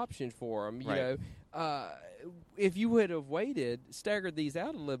all these options for them. If you would have staggered these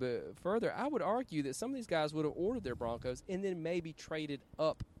out a little bit further, I would argue that some of these guys would have ordered their Broncos and then maybe traded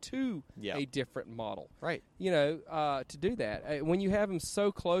up to a different model. Right. To do that. When you have them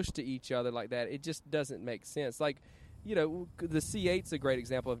so close to each other like that, it just doesn't make sense. Like, the C8's a great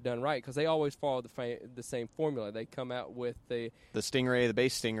example of done right because they always follow the same formula. They come out with the Stingray, the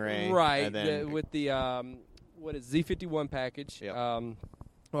base Stingray. Right. And then with the Z51 package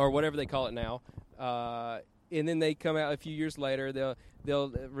or whatever they call it now. And then they come out a few years later. They'll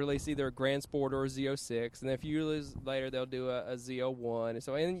release either a Grand Sport or a Z06, and then a few years later they'll do a Z01.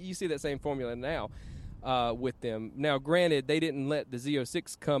 And you see that same formula now with them. Now, granted, they didn't let the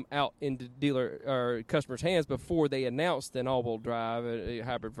Z06 come out into dealer or customers' hands before they announced an all-wheel drive, a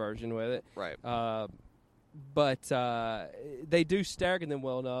hybrid version with it. Right. But they do stagger them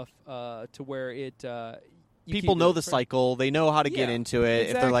well enough to where it. People know the cycle. They know how to get into it.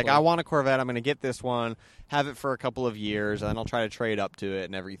 Exactly. If they're like, I want a Corvette, I'm going to get this one, have it for a couple of years, and then I'll try to trade up to it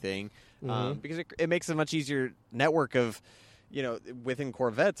and everything. Because it makes a much easier network of, within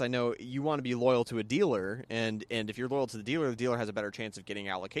Corvettes, I know you want to be loyal to a dealer, and if you're loyal to the dealer has a better chance of getting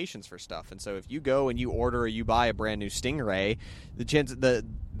allocations for stuff. And so if you go and you order or you buy a brand new Stingray, the chance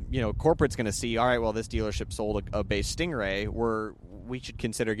corporate's going to see, all right, well, this dealership sold a base Stingray, we should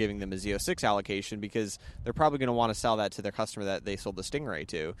consider giving them a Z06 allocation because they're probably going to want to sell that to their customer that they sold the Stingray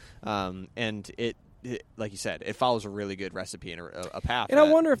to. And it, like you said, it follows a really good recipe and a path. And I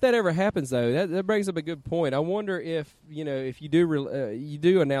wonder if that ever happens, though. That brings up a good point. I wonder if if you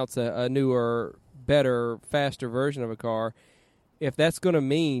do announce a newer, better, faster version of a car, if that's going to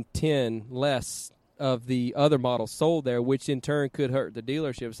mean 10 less of the other models sold there, which in turn could hurt the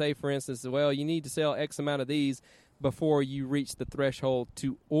dealership. Say, for instance, well, you need to sell X amount of these before you reach the threshold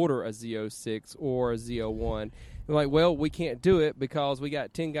to order a Z06 or a Z01. They're like, well, we can't do it because we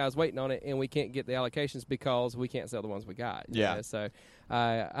got 10 guys waiting on it, and we can't get the allocations because we can't sell the ones we got. Yeah. So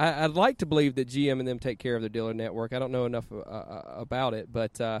I'd like to believe that GM and them take care of their dealer network. I don't know enough about it,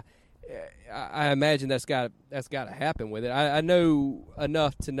 but I imagine that's got to happen with it. I know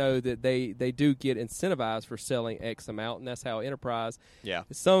enough to know that they do get incentivized for selling X amount, and that's how Enterprise. Yeah.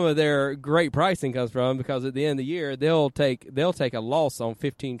 Some of their great pricing comes from because at the end of the year they'll take a loss on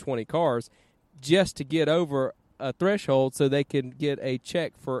 15, 20 cars just to get over a threshold so they can get a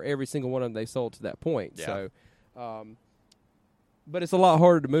check for every single one of them they sold to that point. Yeah. So, but it's a lot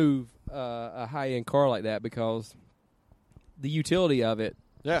harder to move a high end car like that because the utility of it.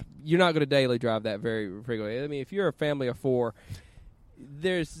 Yeah, you're not going to daily drive that very frequently. I mean, if you're a family of four,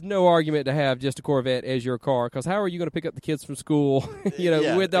 there's no argument to have just a Corvette as your car, because how are you going to pick up the kids from school,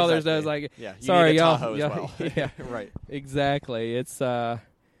 with all their stuff? Like, you sorry, need a y'all. Tahoe as well. Yeah, right. Exactly. It's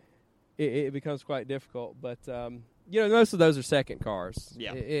it becomes quite difficult, but most of those are second cars.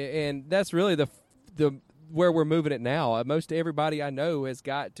 Yeah, and that's really the where we're moving it now. Most everybody I know has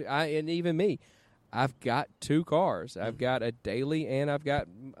got to, and even me. I've got 2 cars. I've got a daily and I've got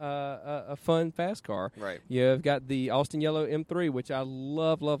a fun fast car. Right. I've got the Austin Yellow M3, which I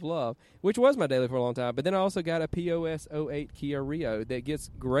love, which was my daily for a long time. But then I also got a POS 08 Kia Rio that gets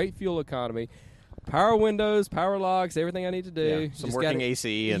great fuel economy, power windows, power locks, everything I need to do. Yeah, some working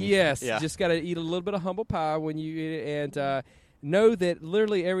AC. And, just got to eat a little bit of humble pie when you eat it, and know that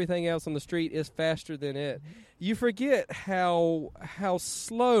literally everything else on the street is faster than it. You forget how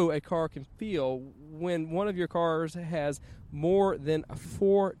slow a car can feel when one of your cars has more than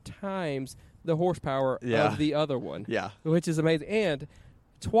 4 times the horsepower of the other one. Yeah. Which is amazing. And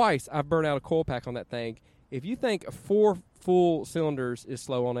twice I've burned out a coil pack on that thing. If you think 4 full cylinders is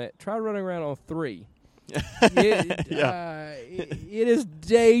slow on it, try running around on 3. It is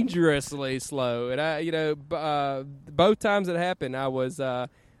dangerously slow, and both times it happened, I was not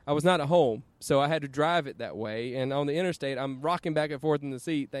at home, so I had to drive it that way. And on the interstate, I'm rocking back and forth in the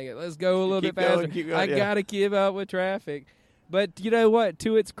seat, thinking, "Let's go a little bit faster." I gotta keep up with traffic, but you know what?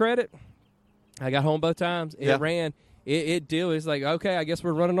 To its credit, I got home both times. It ran. It did. It's like, okay, I guess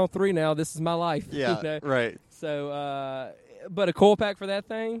we're running on 3 now. This is my life. Yeah, right. So, but a coil pack for that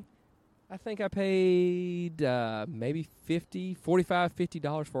thing, I think I paid maybe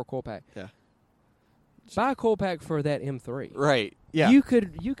 $50 for a coil pack. Yeah. Buy a coil pack for that M3. Right. Yeah. You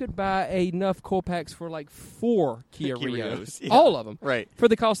could buy enough coil packs for like 4 Kia Rios. Yeah. All of them. Right. For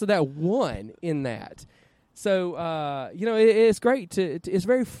the cost of that one in that. So, it's great it's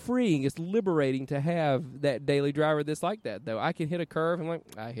very freeing. It's liberating to have that daily driver that's like that, though. I can hit a curve. I'm like,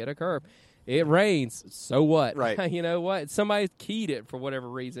 I hit a curve. It rains. So what? Right. You know what? Somebody keyed it for whatever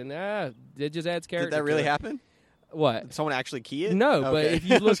reason. It just adds character. Did that really happen? What? Did someone actually key it? No, okay. But if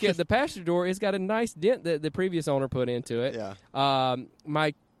you look at the passenger door, it's got a nice dent that the previous owner put into it. Yeah.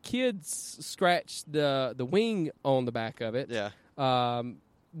 My kids scratched the wing on the back of it. Yeah.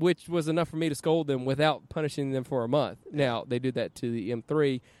 Which was enough for me to scold them without punishing them for a month. Now, they did that to the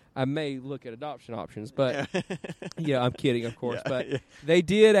M3. I may look at adoption options, but I'm kidding, of course. But they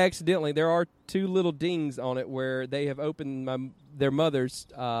did accidentally. There are 2 little dings on it where they have opened their mother's,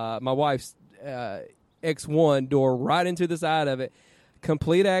 my wife's X1 door right into the side of it.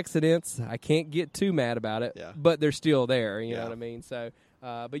 Complete accidents. I can't get too mad about it, but they're still there. You know what I mean? So,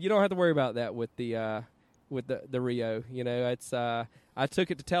 but you don't have to worry about that with the Rio. It's I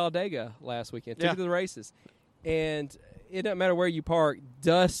took it to Talladega last weekend. Took it to the races, and it doesn't matter where you park.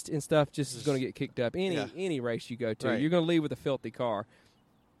 Dust and stuff just is going to get kicked up. Any race you go to, you're going to leave with a filthy car.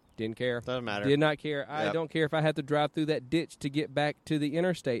 Didn't care. Doesn't matter. Did not care. I don't care if I have to drive through that ditch to get back to the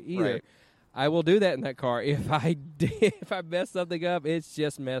interstate either. Right. I will do that in that car. If I mess something up, it's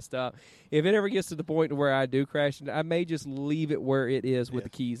just messed up. If it ever gets to the point where I do crash, I may just leave it where it is with the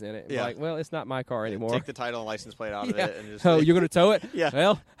keys in it. Yeah. Like, well, it's not my car anymore. Take the title and license plate out of it. And just you're going to tow it? Yeah.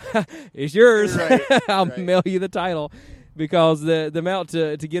 Well, it's yours. Right. I'll mail you the title, because the amount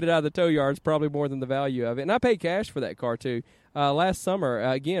to get it out of the tow yard is probably more than the value of it. And I paid cash for that car too. Last summer,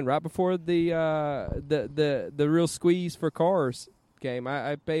 again, right before the real squeeze for cars came,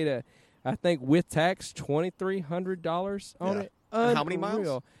 I paid I think with tax, $2,300 on it. And how many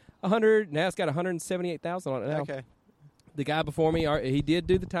miles? 100. Now it's got 178,000 on it now. Okay. The guy before me, he did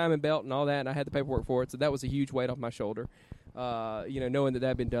do the timing belt and all that, and I had the paperwork for it, so that was a huge weight off my shoulder. Knowing that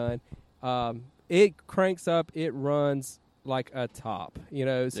had been done, it cranks up, it runs like a top.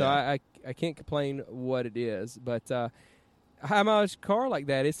 So I can't complain what it is, but high mileage car like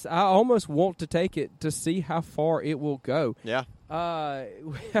that, I almost want to take it to see how far it will go. Yeah. I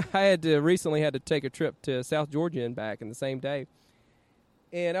recently had to take a trip to South Georgia and back in the same day,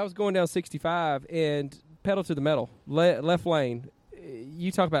 and I was going down 65 and pedal to the metal, left lane.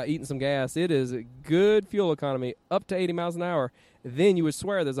 You talk about eating some gas. It is a good fuel economy, up to 80 miles an hour. Then you would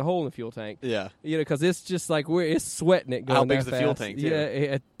swear there's a hole in the fuel tank. Yeah. Because it's just like it's sweating it going How big's that the fast. fuel tank, too?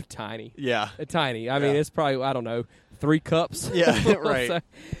 Yeah, tiny. Yeah. Tiny. I mean, it's probably, I don't know, 3 cups. Yeah, right.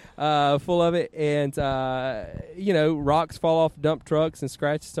 Full of it. And, rocks fall off dump trucks and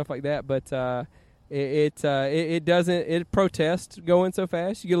scratches, stuff like that. But it protests going so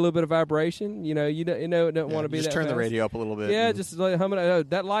fast. You get a little bit of vibration. You don't want to be that just turn fast. the radio up a little bit. Yeah, just like humming.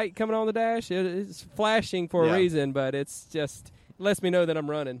 That light coming on the dash, it's flashing for a reason, but it's just lets me know that I'm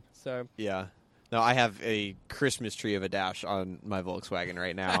running. So yeah. No, I have a Christmas tree of a dash on my Volkswagen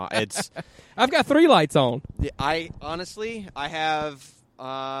right now. It's I've got 3 lights on. I have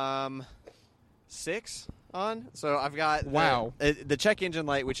 6 on. So I've got the check engine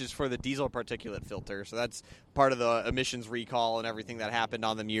light, which is for the diesel particulate filter. So that's part of the emissions recall and everything that happened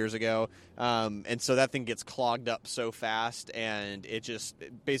on them years ago. And so that thing gets clogged up so fast, and it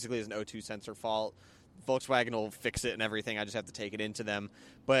basically is an O2 sensor fault. Volkswagen will fix it and everything. I just have to take it into them.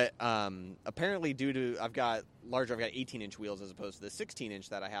 But apparently, due to I've got 18-inch wheels as opposed to the 16-inch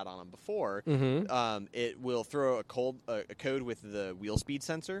that I had on them before. It will throw a code with the wheel speed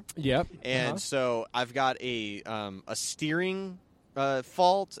sensor. Yep. And so I've got a steering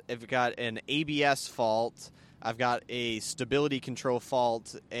fault. I've got an ABS fault. I've got a stability control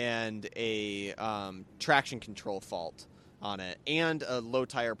fault and a traction control fault on it, and a low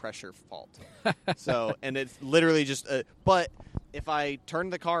tire pressure fault. So, and it's literally just but if I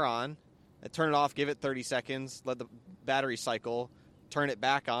turn the car on, I turn it off, give it 30 seconds, let the battery cycle, turn it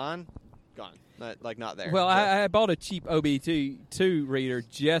back on, gone. Not there. Well, I bought a cheap OBD2 reader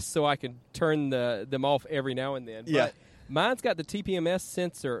just so I can turn them off every now and then. But mine's got the TPMS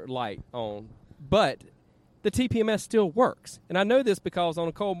sensor light on, but the TPMS still works. And I know this because on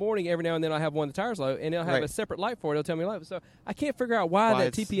a cold morning, every now and then I have one of the tires low, and it'll have a separate light for it. It'll tell me light. So I can't figure out why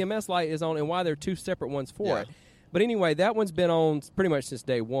that TPMS light is on and why there are 2 separate ones for it. But anyway, that one's been on pretty much since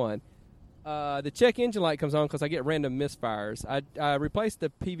day one. The check engine light comes on because I get random misfires. I replaced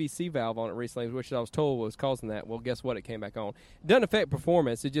the PVC valve on it recently, which I was told was causing that. Well, guess what? It came back on. It doesn't affect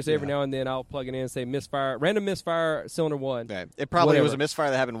performance. It just every now and then I'll plug it in and say misfire, random misfire, cylinder 1. Okay. It probably was a misfire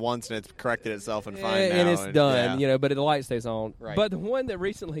that happened once and it's corrected itself and fine now. And it's done, but the light stays on. Right. But the one that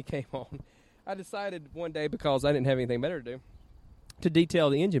recently came on, I decided one day because I didn't have anything better to do, to detail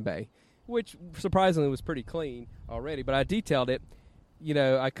the engine bay, which surprisingly was pretty clean already, but I detailed it.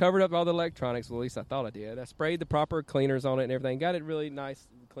 I covered up all the electronics, well, at least I thought I did. I sprayed the proper cleaners on it and everything, got it really nice,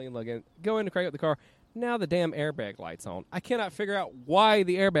 clean looking. Go in to crank up the car. Now the damn airbag light's on. I cannot figure out why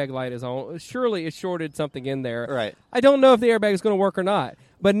the airbag light is on. Surely it shorted something in there. Right. I don't know if the airbag is going to work or not.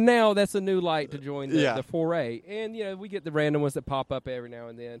 But now that's a new light to join the 4A. And, we get the random ones that pop up every now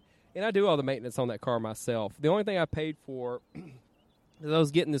and then. And I do all the maintenance on that car myself. The only thing I paid for is I was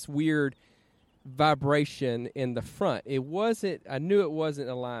getting this weird vibration in the front. I knew it wasn't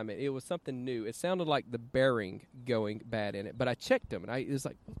alignment. It was something new. It sounded like the bearing going bad in it, but I checked them and it was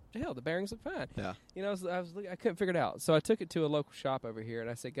like, what the hell, the bearings look fine. Yeah. I couldn't figure it out. So I took it to a local shop over here and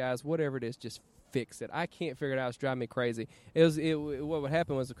I said, guys, whatever it is, just fix it. I can't figure it out. It's driving me crazy. What would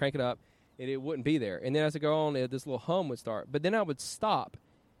happen was to crank it up and it wouldn't be there. And then as I go on, this little hum would start, but then I would stop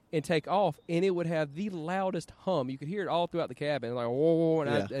and take off and it would have the loudest hum. You could hear it all throughout the cabin. Like, whoa,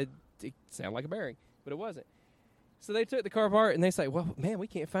 and it sounded like a bearing, but it wasn't. So they took the car apart, and they say, well, man, we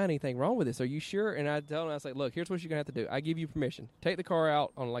can't find anything wrong with this. Are you sure? And I tell them, I say, look, here's what you're going to have to do. I give you permission. Take the car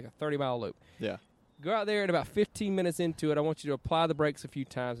out on like a 30-mile loop. Yeah. Go out there, and about 15 minutes into it, I want you to apply the brakes a few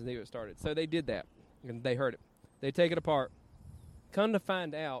times and see what started. So they did that, and they heard it. They take it apart. Come to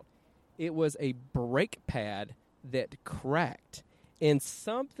find out, it was a brake pad that cracked, and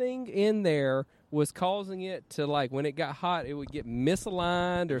something in there was causing it to, like, when it got hot, it would get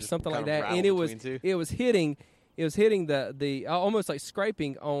misaligned or something like that, and it was hitting the almost like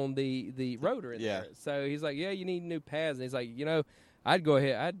scraping on the rotor in there. So he's like, yeah, you need new pads, and he's like, I'd go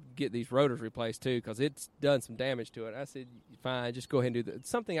ahead, I'd get these rotors replaced too because it's done some damage to it. I said, fine, just go ahead and do that.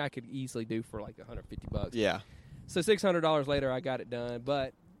 Something I could easily do for like $150. Yeah. So $600 later, I got it done,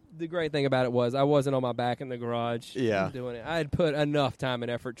 but the great thing about it was I wasn't on my back in the garage doing it. I had put enough time and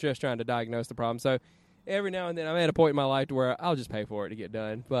effort just trying to diagnose the problem. So every now and then I'm at a point in my life to where I'll just pay for it to get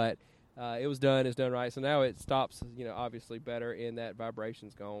done. But it was done. It's done right. So now it stops, obviously better, and that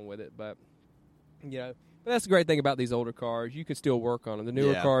vibration's gone with it. But, but that's the great thing about these older cars. You can still work on them. The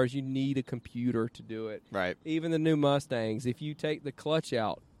newer cars, you need a computer to do it. Right. Even the new Mustangs, if you take the clutch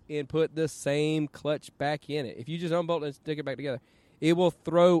out and put the same clutch back in it, if you just unbolt it and stick it back together, it will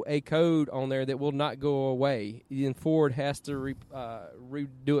throw a code on there that will not go away. And Ford has to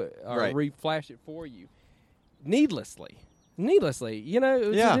redo it or reflash it for you. Needlessly. To do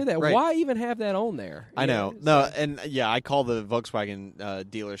that. Right. Why even have that on there? I know. I call the Volkswagen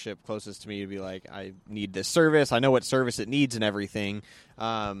dealership closest to me to be like, I need this service. I know what service it needs and everything.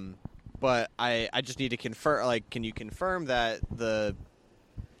 But I just need to confirm, like, can you confirm that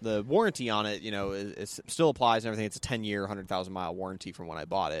the warranty on it, it still applies and everything. It's a 10-year, 100,000-mile warranty from when I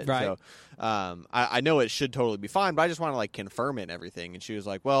bought it. Right. So I know it should totally be fine, but I just want to, like, confirm it and everything. And she was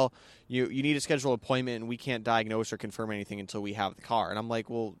like, well, you need to schedule an appointment, and we can't diagnose or confirm anything until we have the car. And I'm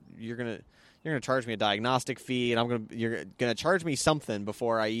like, well, you're going to you're going to charge me a diagnostic fee, and you're going to charge me something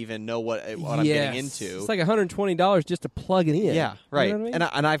before I even know what I'm getting into. It's like $120 just to plug it in. Yeah, right. You know what I mean?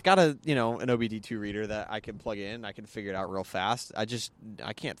 And I've got an OBD2 reader that I can plug in. I can figure it out real fast.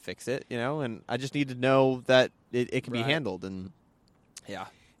 I can't fix it, and I just need to know that it can be handled. And yeah.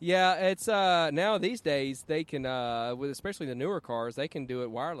 Yeah, it's now these days they can, with especially the newer cars, they can do it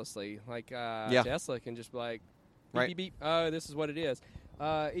wirelessly. Like Tesla can just be like, beep, beep, beep. Oh, this is what it is.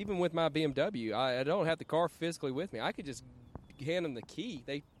 Even with my BMW, I don't have the car physically with me. I could just hand them the key.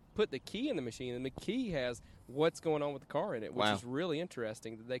 They put the key in the machine, and the key has what's going on with the car in it, which is really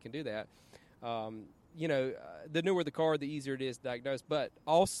interesting that they can do that. The newer the car, the easier it is to diagnose. But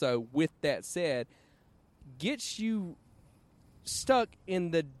also, with that said, gets you stuck in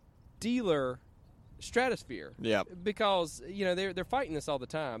the dealer stratosphere. Yeah. Because, they're fighting this all the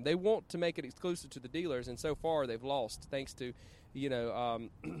time. They want to make it exclusive to the dealers, and so far they've lost thanks to,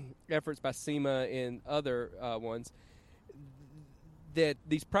 efforts by SEMA and other ones, that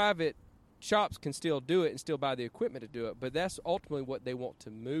these private shops can still do it and still buy the equipment to do it. But that's ultimately what they want to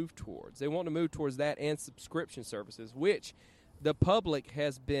move towards. They want to move towards that and subscription services, which the public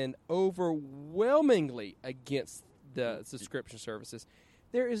has been overwhelmingly against the subscription services.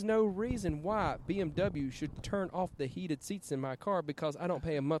 There is no reason why BMW should turn off the heated seats in my car because I don't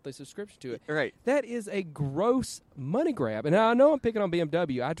pay a monthly subscription to it. Right. That is a gross money grab. And I know I'm picking on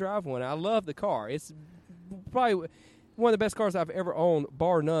BMW. I drive one. I love the car. It's probably one of the best cars I've ever owned,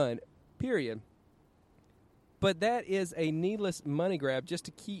 bar none, period. But that is a needless money grab just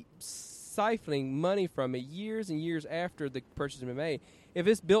to keep siphoning money from me years and years after the purchase has been made. If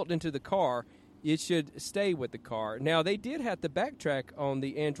it's built into the car, it should stay with the car. Now, they did have to backtrack on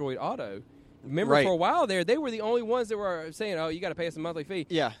the Android Auto. Remember, for a while there, they were the only ones that were saying, "Oh, you got to pay us a monthly fee."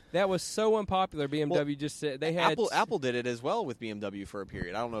 Yeah, that was so unpopular. BMW just said they had Apple did it as well with BMW for a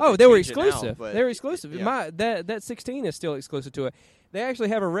period. I don't know. Oh, if they were now, exclusive. but they were exclusive. Yeah. That 16 is still exclusive to it. They actually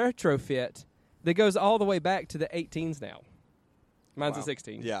have a retrofit that goes all the way back to the 18s now. Mine's a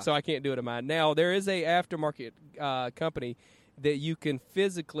 16, so I can't do it in mine. Now, there is a aftermarket company that you can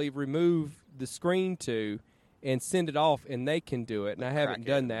physically remove the screen to and send it off, and they can do it. And I haven't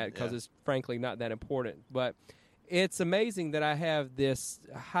done that because it's frankly not that important. But it's amazing that I have this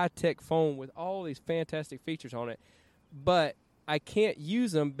high-tech phone with all these fantastic features on it, but I can't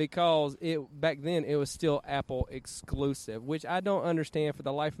use them because back then it was still Apple exclusive, which I don't understand for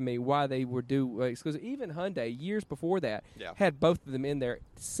the life of me why they were exclusive. Even Hyundai, years before that, had both of them in there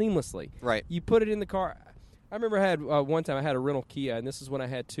seamlessly. Right. You put it in the car. I remember I had one time I had a rental Kia, and this is when I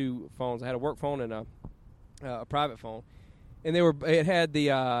had two phones. I had a work phone and a private phone, and it had the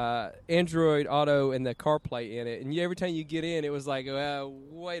Android Auto and the CarPlay in it. And every time you get in, it was like, well,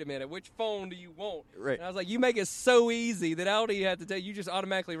 wait a minute, which phone do you want? Right. And I was like, you make it so easy that I don't even have to tell you. You just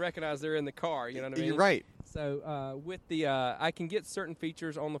automatically recognize they're in the car. You know what I mean? You're right. So with the I can get certain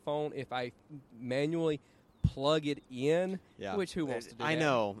features on the phone if I manually plug it in, which who wants to do that? I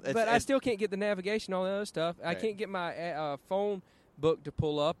know. But I still can't get the navigation, all the other stuff. I can't get my phone book to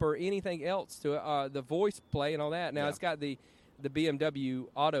pull up or anything else to it, the voice play and all that. Now, it's got the BMW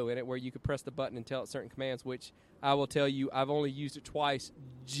Auto in it where you could press the button and tell it certain commands, which I will tell you I've only used it twice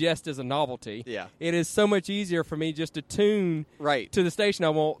just as a novelty. Yeah. It is so much easier for me just to tune to the station I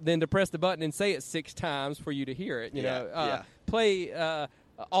want than to press the button and say it 6 times for you to hear it. You know, play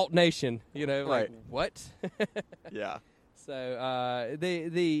Alt Nation, like what? Yeah. So the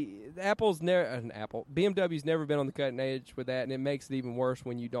BMW's never been on the cutting edge with that, and it makes it even worse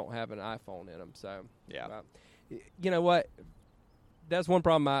when you don't have an iPhone in them. So you know what? That's one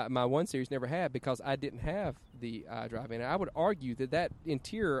problem my 1 Series never had because I didn't have the iDrive in it. I would argue that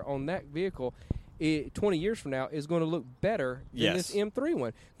interior on that vehicle 20 years from now is going to look better than this M3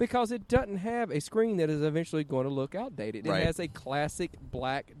 one because it doesn't have a screen that is eventually going to look outdated. It has a classic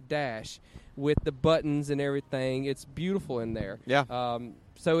black dash with the buttons and everything. It's beautiful in there. Yeah.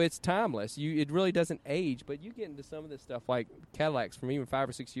 So it's timeless. It really doesn't age, but you get into some of this stuff like Cadillacs from even 5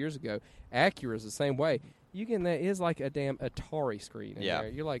 or 6 years ago. Acura's the same way. You get in that is like a damn Atari screen in there.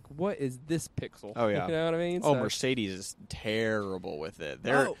 You're like, what is this pixel? Oh, yeah. You know what I mean? Oh, Mercedes is terrible with it.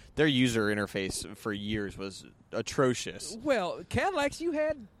 Their user interface for years was atrocious. Well, Cadillacs, you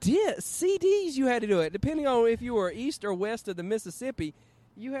had CDs you had to do it. Depending on if you were east or west of the Mississippi,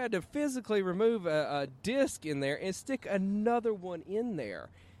 you had to physically remove a disc in there and stick another one in there.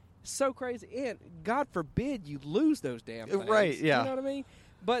 So crazy. And God forbid you lose those damn things. Right, yeah. You know what I mean?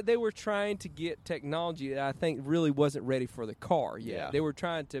 But they were trying to get technology that I think really wasn't ready for the car yet. Yeah. They were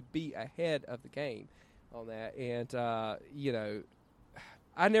trying to be ahead of the game on that. And, I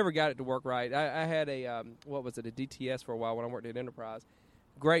never got it to work right. I had a DTS for a while when I worked at Enterprise.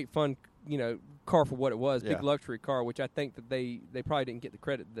 Great, fun car for what it was, big Yeah. luxury car, which I think that they probably didn't get the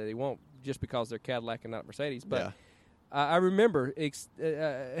credit that they want just because they're Cadillac and not Mercedes. But Yeah. I remember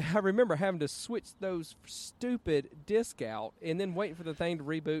having to switch those stupid disc out and then waiting for the thing to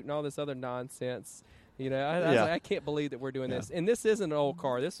reboot and all this other nonsense. I was like, I can't believe that we're doing this. And this isn't an old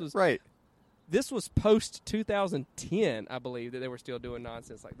car. This was Right. This was post 2010, I believe, that they were still doing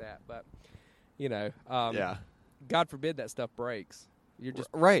nonsense like that. But God forbid that stuff breaks. You're just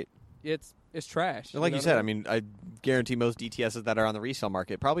right. It's trash. Like you said, I mean, I guarantee most DTSs that are on the resale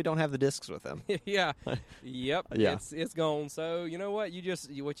market probably don't have the discs with them. Yeah. Yep. Yeah. It's gone. So you know what?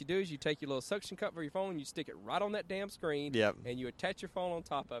 What you do is you take your little suction cup for your phone, you stick it right on that damn screen, Yep. and you attach your phone on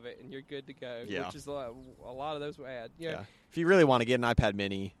top of it, and you're good to go. Yeah. Which is a lot of those will add. Yeah. If you really want to get an iPad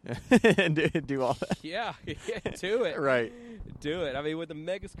Mini and do all that. Yeah. Do it. Right. Do it. I mean, with the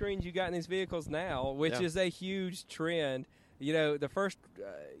mega screens you got in these vehicles now, which is a huge trend. The first,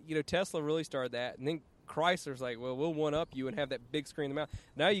 Tesla really started that, and then Chrysler's like, well, we'll one-up you and have that big screen in the mount.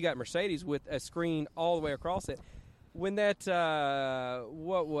 Now you got Mercedes with a screen all the way across it. When that,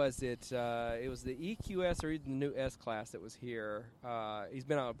 what was it? It was the EQS or even the new S-Class that was here. He's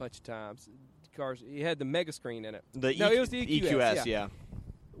been out a bunch of times. Cars, he had the mega screen in it. It was the EQS, yeah.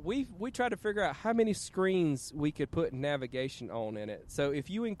 We tried to figure out how many screens we could put navigation on in it. So if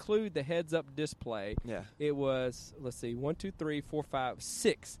you include the heads-up display, it was, 1, 2, 3, 4, 5,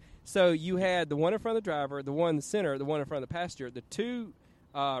 6. So you had the one in front of the driver, the one in the center, the one in front of the passenger, the two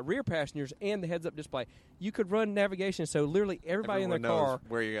rear passengers, and the heads-up display. You could run navigation so literally everybody in their car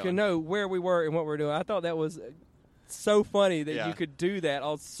could know where we were and what we were doing. I thought that was so funny that you could do that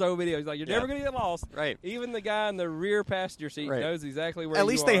on so many. Like, you're never going to get lost. Right. Even the guy in the rear passenger seat knows exactly where At you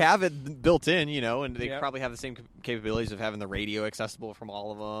least are. they have it built in, and they probably have the same capabilities of having the radio accessible from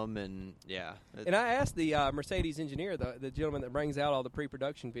all of them. And, And I asked the Mercedes engineer, the gentleman that brings out all the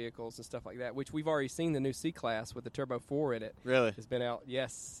pre-production vehicles and stuff like that, which we've already seen the new C-Class with the Turbo 4 in it. Really? It's been out,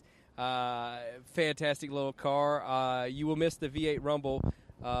 yes. Fantastic little car. You will miss the V8 Rumble.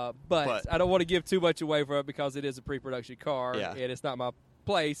 But I don't want to give too much away for it because it is a pre-production car and it's not my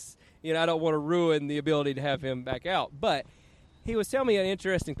place. I don't want to ruin the ability to have him back out. But he was telling me an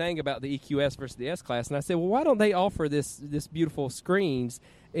interesting thing about the EQS versus the S-Class, and I said, well, why don't they offer this beautiful screens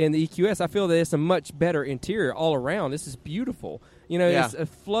in the EQS? I feel that it's a much better interior all around. This is beautiful. It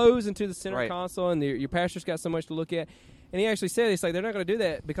flows into the center console, and your passenger's got so much to look at. And he actually said, it's like they're not going to do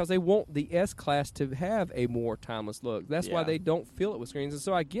that because they want the S-Class to have a more timeless look. That's why they don't fill it with screens. And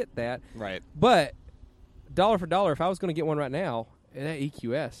so I get that. Right. But dollar for dollar, if I was going to get one right now, that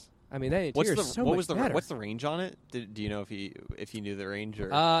EQS, I mean, that interior is so much better. What's the range on it? Do you know if he knew the range? Or?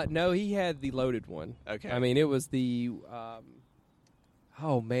 No, he had the loaded one. Okay. I mean, it was the...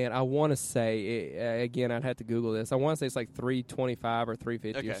 oh, man, I want to say, again, I'd have to Google this. I want to say it's like 325 or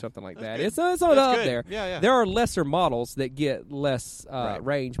 350 or something like that. Good. It's on up good. there. Yeah. There are lesser models that get less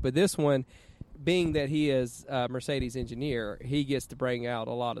range, but this one, being that he is a Mercedes engineer, he gets to bring out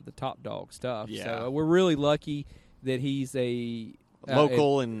a lot of the top dog stuff. Yeah. So we're really lucky that he's a...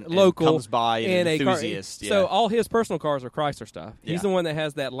 local and comes by and an enthusiast. So all his personal cars are Chrysler stuff. He's the one that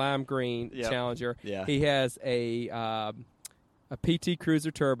has that lime green Challenger. Yeah. He has a PT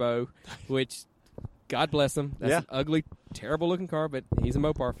Cruiser Turbo, which, God bless him, that's an ugly, terrible-looking car, but he's a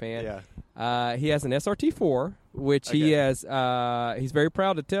Mopar fan. Yeah. He has an SRT4, which he has. He's very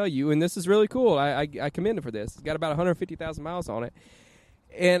proud to tell you, and this is really cool. I commend him for this. He's got about 150,000 miles on it.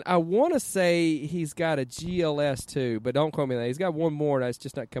 And I want to say he's got a GLS too, but don't quote me on that. He's got one more that's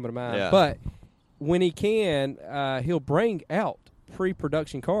just not coming to mind. Yeah. But when he can, he'll bring out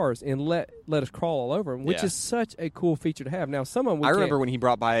pre-production cars and let us crawl all over them, which is such a cool feature to have. Now, some of them I remember when he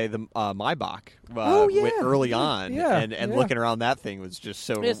brought by the Maybach early on, and looking around that thing was just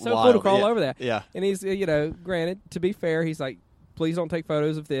so it's so wild. cool to crawl over that. Yeah. And he's, granted, to be fair, he's like, please don't take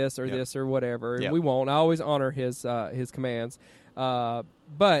photos of this or this or whatever. And we won't. I always honor his commands.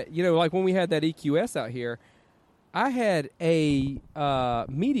 But, like when we had that EQS out here, I had a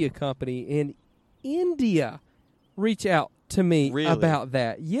media company in India reach out to me about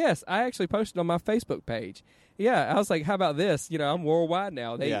that. Yes, I actually posted on my Facebook page. Yeah, I was like, how about this? I'm worldwide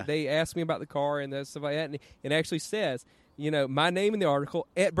now. They asked me about the car and stuff like that, and it actually says, my name in the article,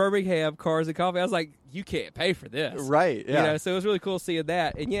 at Birmingham Cars and Coffee. I was like, you can't pay for this. Right, yeah. So it was really cool seeing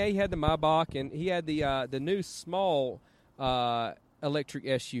that. And, he had the Maybach, and he had the new small electric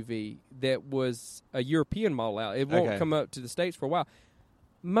SUV that was a European model out. It won't come up to the States for a while.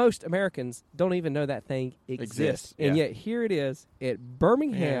 most Americans don't even know that thing exists. And yet here it is at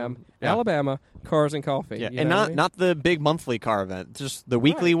Birmingham, Alabama, Cars and Coffee. Yeah. And not the big monthly car event, just the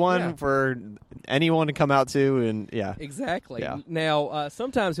weekly one for anyone to come out to. And Exactly. Yeah. Now,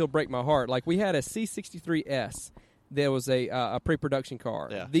 sometimes he'll break my heart. Like we had a C63S. There was a pre-production car.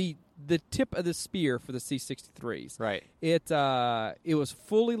 Yeah. The tip of the spear for the C63s. Right. It was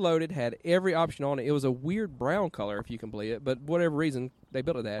fully loaded, had every option on it. It was a weird brown color, if you can believe it, but whatever reason they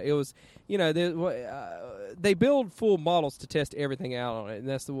built it that. It was, they build full models to test everything out on it, and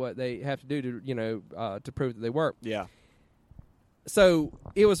that's what they have to do to prove that they work. Yeah. So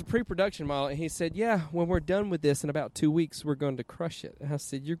it was a pre-production model, and he said, when we're done with this in about 2 weeks, we're going to crush it. And I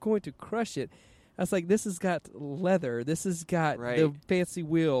said, you're going to crush it? I was like, this has got leather. This has got the fancy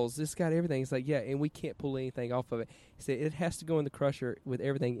wheels. This has got everything. He's like, and we can't pull anything off of it. He said, it has to go in the crusher with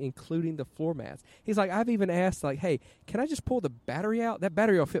everything, including the floor mats. He's like, I've even asked, like, hey, can I just pull the battery out? That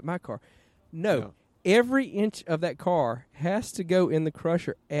battery will fit my car. No. Every inch of that car has to go in the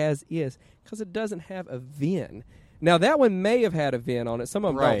crusher as is because it doesn't have a VIN. Now, that one may have had a VIN on it. Some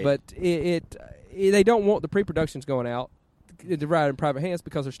of them don't, but they don't want the pre-productions going out to ride in private hands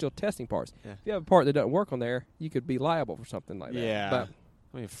because they're still testing parts. Yeah. If you have a part that doesn't work on there, you could be liable for something like that. Yeah. But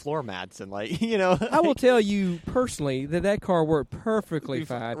I mean, floor mats and I will tell you personally that car worked perfectly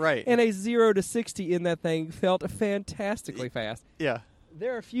fine. Right. And a 0 to 60 in that thing felt fantastically fast. Yeah.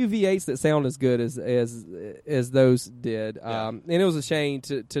 There are a few V8s that sound as good as those did. And it was a shame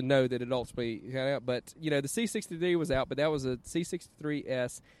to know that it ultimately got out. But, the C63 was out, but that was a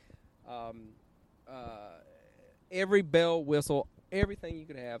C63S. Every bell, whistle, everything you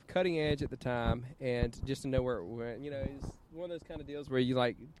could have, cutting edge at the time, and just to know where it went. It's one of those kind of deals where you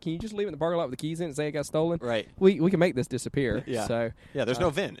like, can you just leave it in the parking lot with the keys in and say it got stolen? Right. We can make this disappear. Yeah. So there's no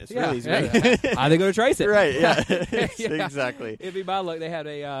VIN. It's really easy. How they going to trace it? Right. Yeah. Exactly. It'd be my luck. They had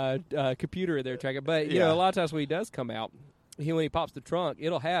a computer in there tracking. But a lot of times when he does come out, when he pops the trunk,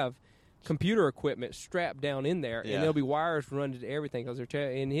 it'll have computer equipment strapped down in there, and there'll be wires running to everything because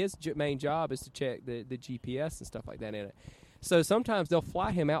and his main job is to check the GPS and stuff like that in it. So sometimes they'll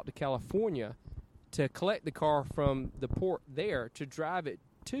fly him out to California to collect the car from the port there to drive it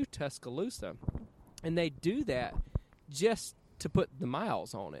to Tuscaloosa, and they do that just to put the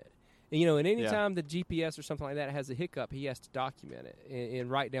miles on it. And any time the GPS or something like that has a hiccup, he has to document it and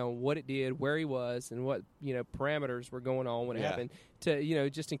write down what it did, where he was, and what parameters were going on when it happened. To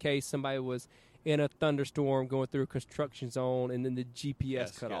just in case somebody was in a thunderstorm going through a construction zone and then the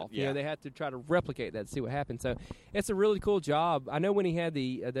GPS cut off. They had to try to replicate that to see what happened. So it's a really cool job. I know when he had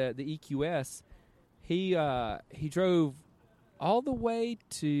the EQS, he drove all the way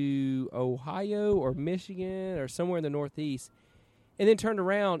to Ohio or Michigan or somewhere in the Northeast. And then turned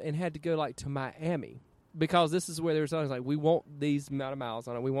around and had to go to Miami because this is where there was always we want these amount of miles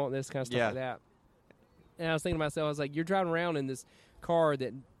on it. We want this kind of stuff like that. And I was thinking to myself, I was like, you're driving around in this car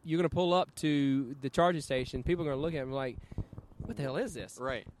that you're going to pull up to the charging station. People are going to look at it like, what the hell is this?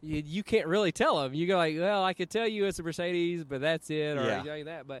 Right. You can't really tell them. You go well, I could tell you it's a Mercedes, but that's it, or like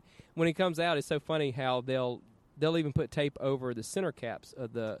that. But when it comes out, it's so funny how they'll even put tape over the center caps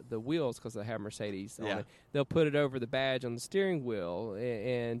of the wheels because they have Mercedes on it. They'll put it over the badge on the steering wheel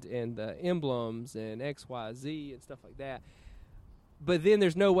and the emblems and XYZ and stuff like that. But then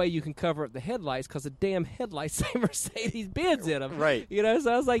there's no way you can cover up the headlights because the damn headlights say Mercedes-Benz in them. Right.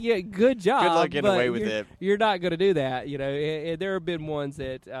 So I was like, good job. Good luck getting away with it. You're not going to do that. And there have been ones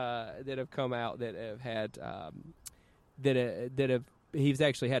that have come out that have had that have he's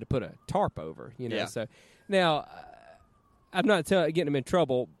actually had to put a tarp over. So. Now, I'm not getting him in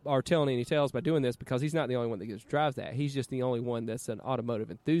trouble or telling any tales by doing this because he's not the only one that drives that. He's just the only one that's an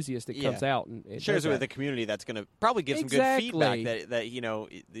automotive enthusiast that comes out and shares it with the community. That's going to probably give some good feedback that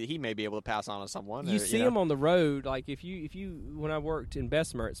he may be able to pass on to someone. You see him on the road, like if you when I worked in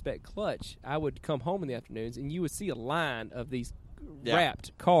Bessemer at Spec Clutch, I would come home in the afternoons and you would see a line of these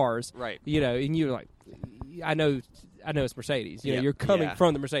wrapped cars, right? And you're like, I know it's Mercedes. You're coming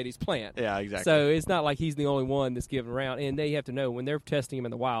from the Mercedes plant. Yeah, exactly. So it's not like he's the only one that's giving around. And they have to know when they're testing him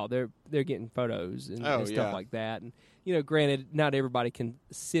in the wild, they're getting photos and stuff like that. And granted, not everybody can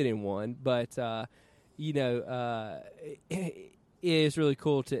sit in one, but it is really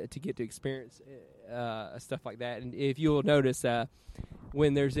cool to get to experience stuff like that. And if you'll notice,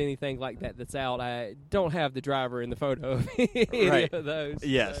 when there's anything like that that's out, I don't have the driver in the photo of any of those.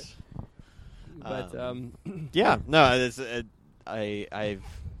 Yes. So. But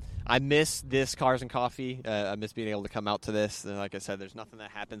I miss this Cars and Coffee. I miss being able to come out to this. And like I said, there's nothing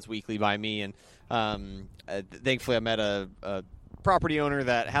that happens weekly by me. And thankfully, I met a property owner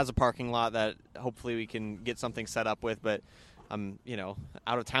that has a parking lot that hopefully we can get something set up with. But I'm,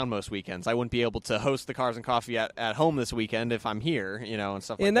 out of town most weekends. I wouldn't be able to host the Cars and Coffee at home this weekend if I'm here, and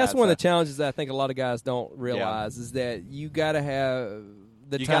stuff like that. And that's one of the challenges that I think a lot of guys don't realize is that you got to have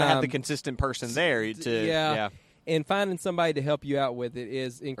the time. You got to have the consistent person there to And finding somebody to help you out with it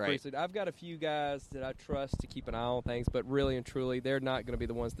is increasing. Right. I've got a few guys that I trust to keep an eye on things, but really and truly, they're not going to be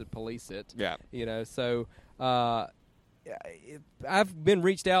the ones that police it. Yeah. So I've been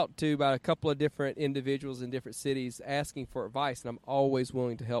reached out to by a couple of different individuals in different cities asking for advice, and I'm always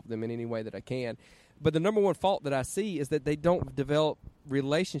willing to help them in any way that I can. But the number one fault that I see is that they don't develop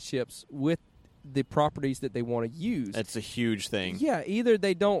relationships with the properties that they want to use. That's a huge thing. Yeah, either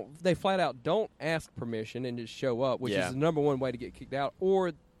they flat out don't ask permission and just show up, which is the number one way to get kicked out,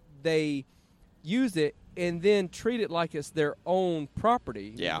 or they use it and then treat it like it's their own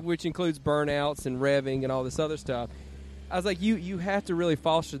property, which includes burnouts and revving and all this other stuff. I was like, you have to really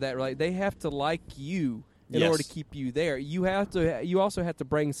foster that. Right? They have to like you in order to keep you there. You also have to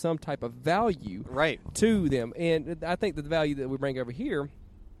bring some type of value to them. And I think that the value that we bring over here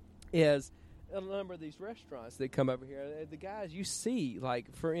is a number of these restaurants that come over here. The guys you see,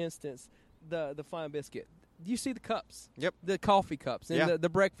 like, for instance, the Flying Biscuit. You see the cups, the coffee cups, and the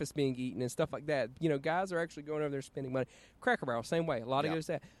breakfast being eaten and stuff like that. Guys are actually going over there spending money. Cracker Barrel, same way. A lot of guys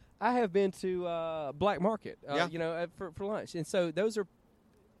say, I have been to Black Market, for lunch. And so those are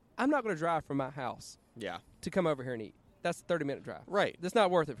 – I'm not going to drive from my house to come over here and eat. That's a 30-minute drive. Right. That's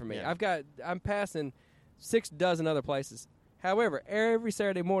not worth it for me. Yeah. I'm passing 6 dozen other places. However, every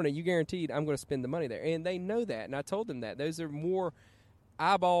Saturday morning, you guaranteed I'm going to spend the money there. And they know that, and I told them that. Those are more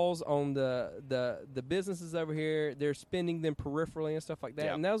eyeballs on the businesses over here. They're spending them peripherally and stuff like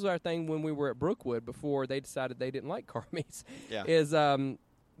that. And that was our thing when we were at Brookwood before they decided they didn't like car meets. Is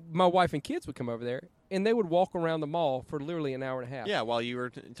my wife and kids would come over there, and they would walk around the mall for literally an hour and a half. Yeah, while you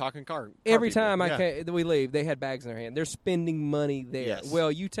were talking car Every people. time we leave, they had bags in their hand. They're spending money there. Yes.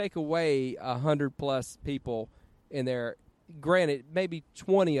 Well, you take away 100-plus people in there. Granted, maybe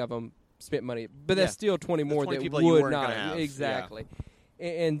 20 of them spent money, but that's still 20 more that would not. Have. Exactly. Yeah.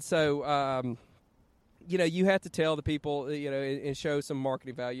 And so, you have to tell the people, and show some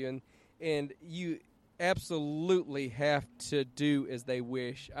marketing value, and you absolutely have to do as they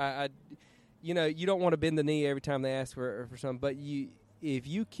wish. You don't want to bend the knee every time they ask for something, but if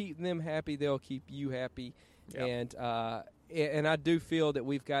you keep them happy, they'll keep you happy. Yep. And I do feel that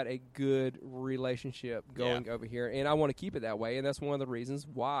we've got a good relationship going over here, and I want to keep it that way. And that's one of the reasons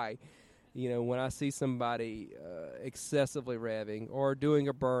why, when I see somebody excessively revving or doing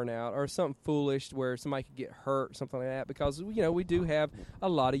a burnout or something foolish where somebody could get hurt, something like that, because, we do have a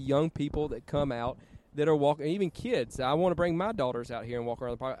lot of young people that come out that are walking, even kids. I want to bring my daughters out here and walk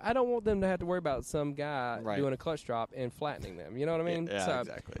around the park. I don't want them to have to worry about some guy doing a clutch drop and flattening them. You know what I mean? Yeah,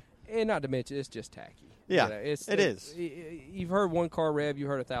 exactly. And not to mention, it's just tacky. Yeah, it is. You've heard one car rev, you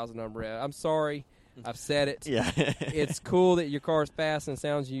heard 1,000 of them rev. I'm sorry, I've said it. Yeah, it's cool that your car's fast and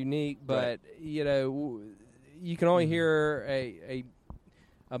sounds unique, but you can only hear a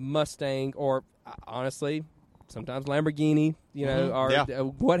Mustang or honestly, sometimes Lamborghini,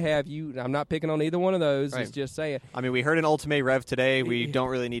 or what have you. I'm not picking on either one of those. It's just saying. I mean, we heard an Ultimate rev today. We don't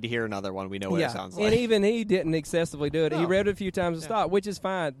really need to hear another one. We know what it sounds like. And even he didn't excessively do it. No. He revved it a few times to stop, which is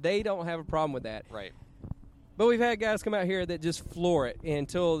fine. They don't have a problem with that. Right. But we've had guys come out here that just floor it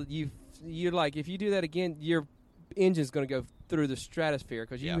until you're like, if you do that again, your engine's going to go through the stratosphere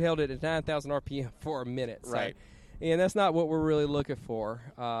because you held it at 9,000 RPM for a minute. So, right. And that's not what we're really looking for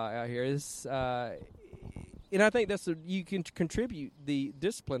out here. And I think you can contribute the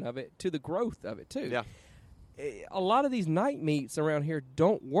discipline of it to the growth of it, too. Yeah. A lot of these night meets around here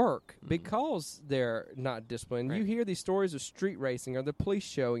don't work because they're not disciplined. Right. You hear these stories of street racing or the police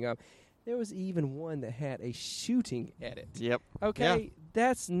showing up. There was even one that had a shooting at it. Yep. Okay? Yeah.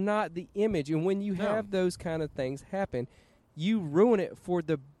 That's not the image. And when you have those kind of things happen, you ruin it for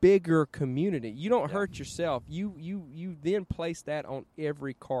the bigger community. You don't hurt yourself. You then place that on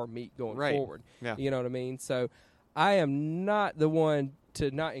every car meet going forward. Yeah. You know what I mean? So I am not the one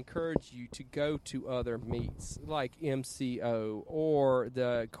to not encourage you to go to other meets like MCO or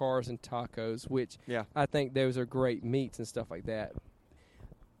the Cars and Tacos, which I think those are great meets and stuff like that.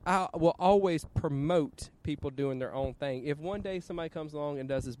 I will always promote people doing their own thing. If one day somebody comes along and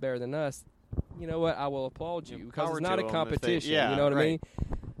does this better than us, you know what? I will applaud you because it's not a competition. You know what I mean?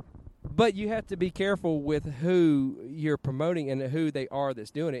 But you have to be careful with who you're promoting and who they are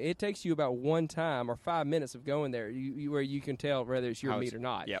that's doing it. It takes you about one time or 5 minutes of going there where you can tell whether it's your meet or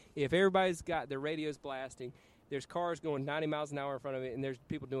not. Yep. If everybody's got their radios blasting, there's cars going 90 miles an hour in front of it, and there's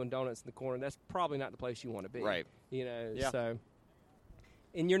people doing donuts in the corner, that's probably not the place you want to be. Right. So...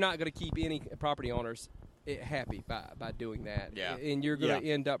 And you're not going to keep any property owners happy by doing that. Yeah. And you're going to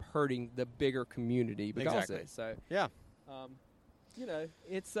end up hurting the bigger community because of it. So yeah.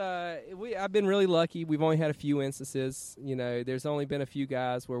 It's I've been really lucky. We've only had a few instances. There's only been a few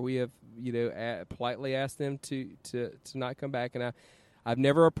guys where we have politely asked them to not come back, and I've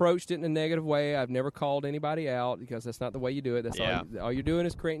never approached it in a negative way. I've never called anybody out because that's not the way you do it. That's all you're doing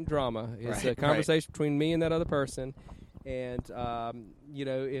is creating drama. It's a conversation between me and that other person, and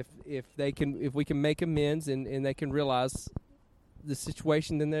if we can make amends and they can realize the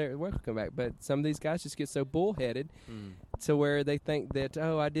situation, then they're welcome to come back. But some of these guys just get so bullheaded to where they think that,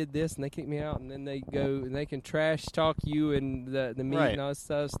 I did this and they kicked me out, and then they go and they can trash talk you and the meat and all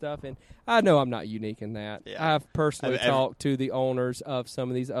this other stuff. And I know I'm not unique in that. Yeah. I've personally talked to the owners of some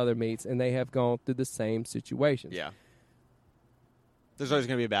of these other meats, and they have gone through the same situations. Yeah. There's always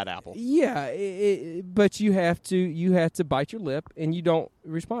going to be a bad apple. Yeah, but you have to bite your lip, and you don't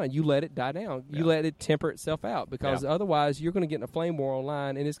respond. You let it die down. You let it temper itself out, because otherwise you're going to get in a flame war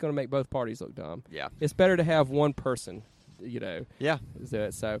online, and it's going to make both parties look dumb. Yeah, it's better to have one person, Yeah. do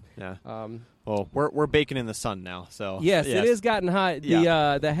it. So yeah. Well, we're baking in the sun now, so yes. It has gotten hot.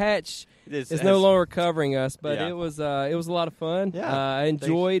 The hatch is no longer covering us, but it was a lot of fun. Yeah. I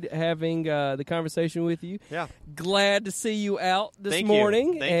enjoyed having the conversation with you. Yeah. Glad to see you out this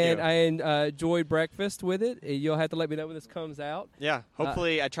morning. Thank you. I enjoyed breakfast with it. You'll have to let me know when this comes out. Yeah.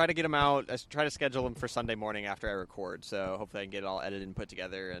 Hopefully, I try to get them out. I try to schedule them for Sunday morning after I record. So hopefully, I can get it all edited and put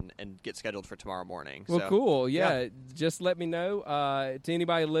together and get scheduled for tomorrow morning. Well, cool. Yeah. Just let me know. To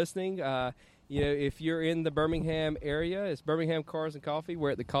anybody listening. If you're in the Birmingham area, it's Birmingham Cars and Coffee. We're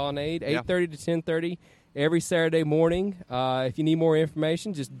at the Colonnade, 8:30 to 10:30 every Saturday morning. If you need more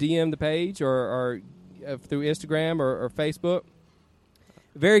information, just DM the page or through Instagram or Facebook.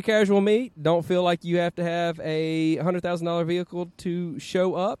 Very casual meet. Don't feel like you have to have a $100,000 vehicle to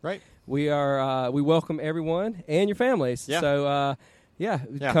show up. Right. We welcome everyone and your families. Yeah. So,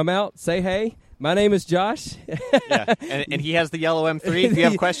 come out, say hey. My name is Josh. And he has the yellow M3. If you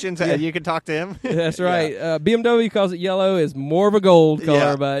have questions, you can talk to him. That's right. BMW calls it yellow. Is more of a gold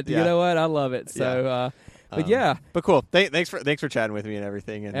color, but you know what? I love it. So, but cool. Thanks for chatting with me and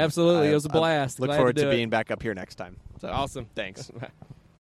everything. And absolutely, it was a blast. Look forward to being back up here next time. So awesome. Thanks.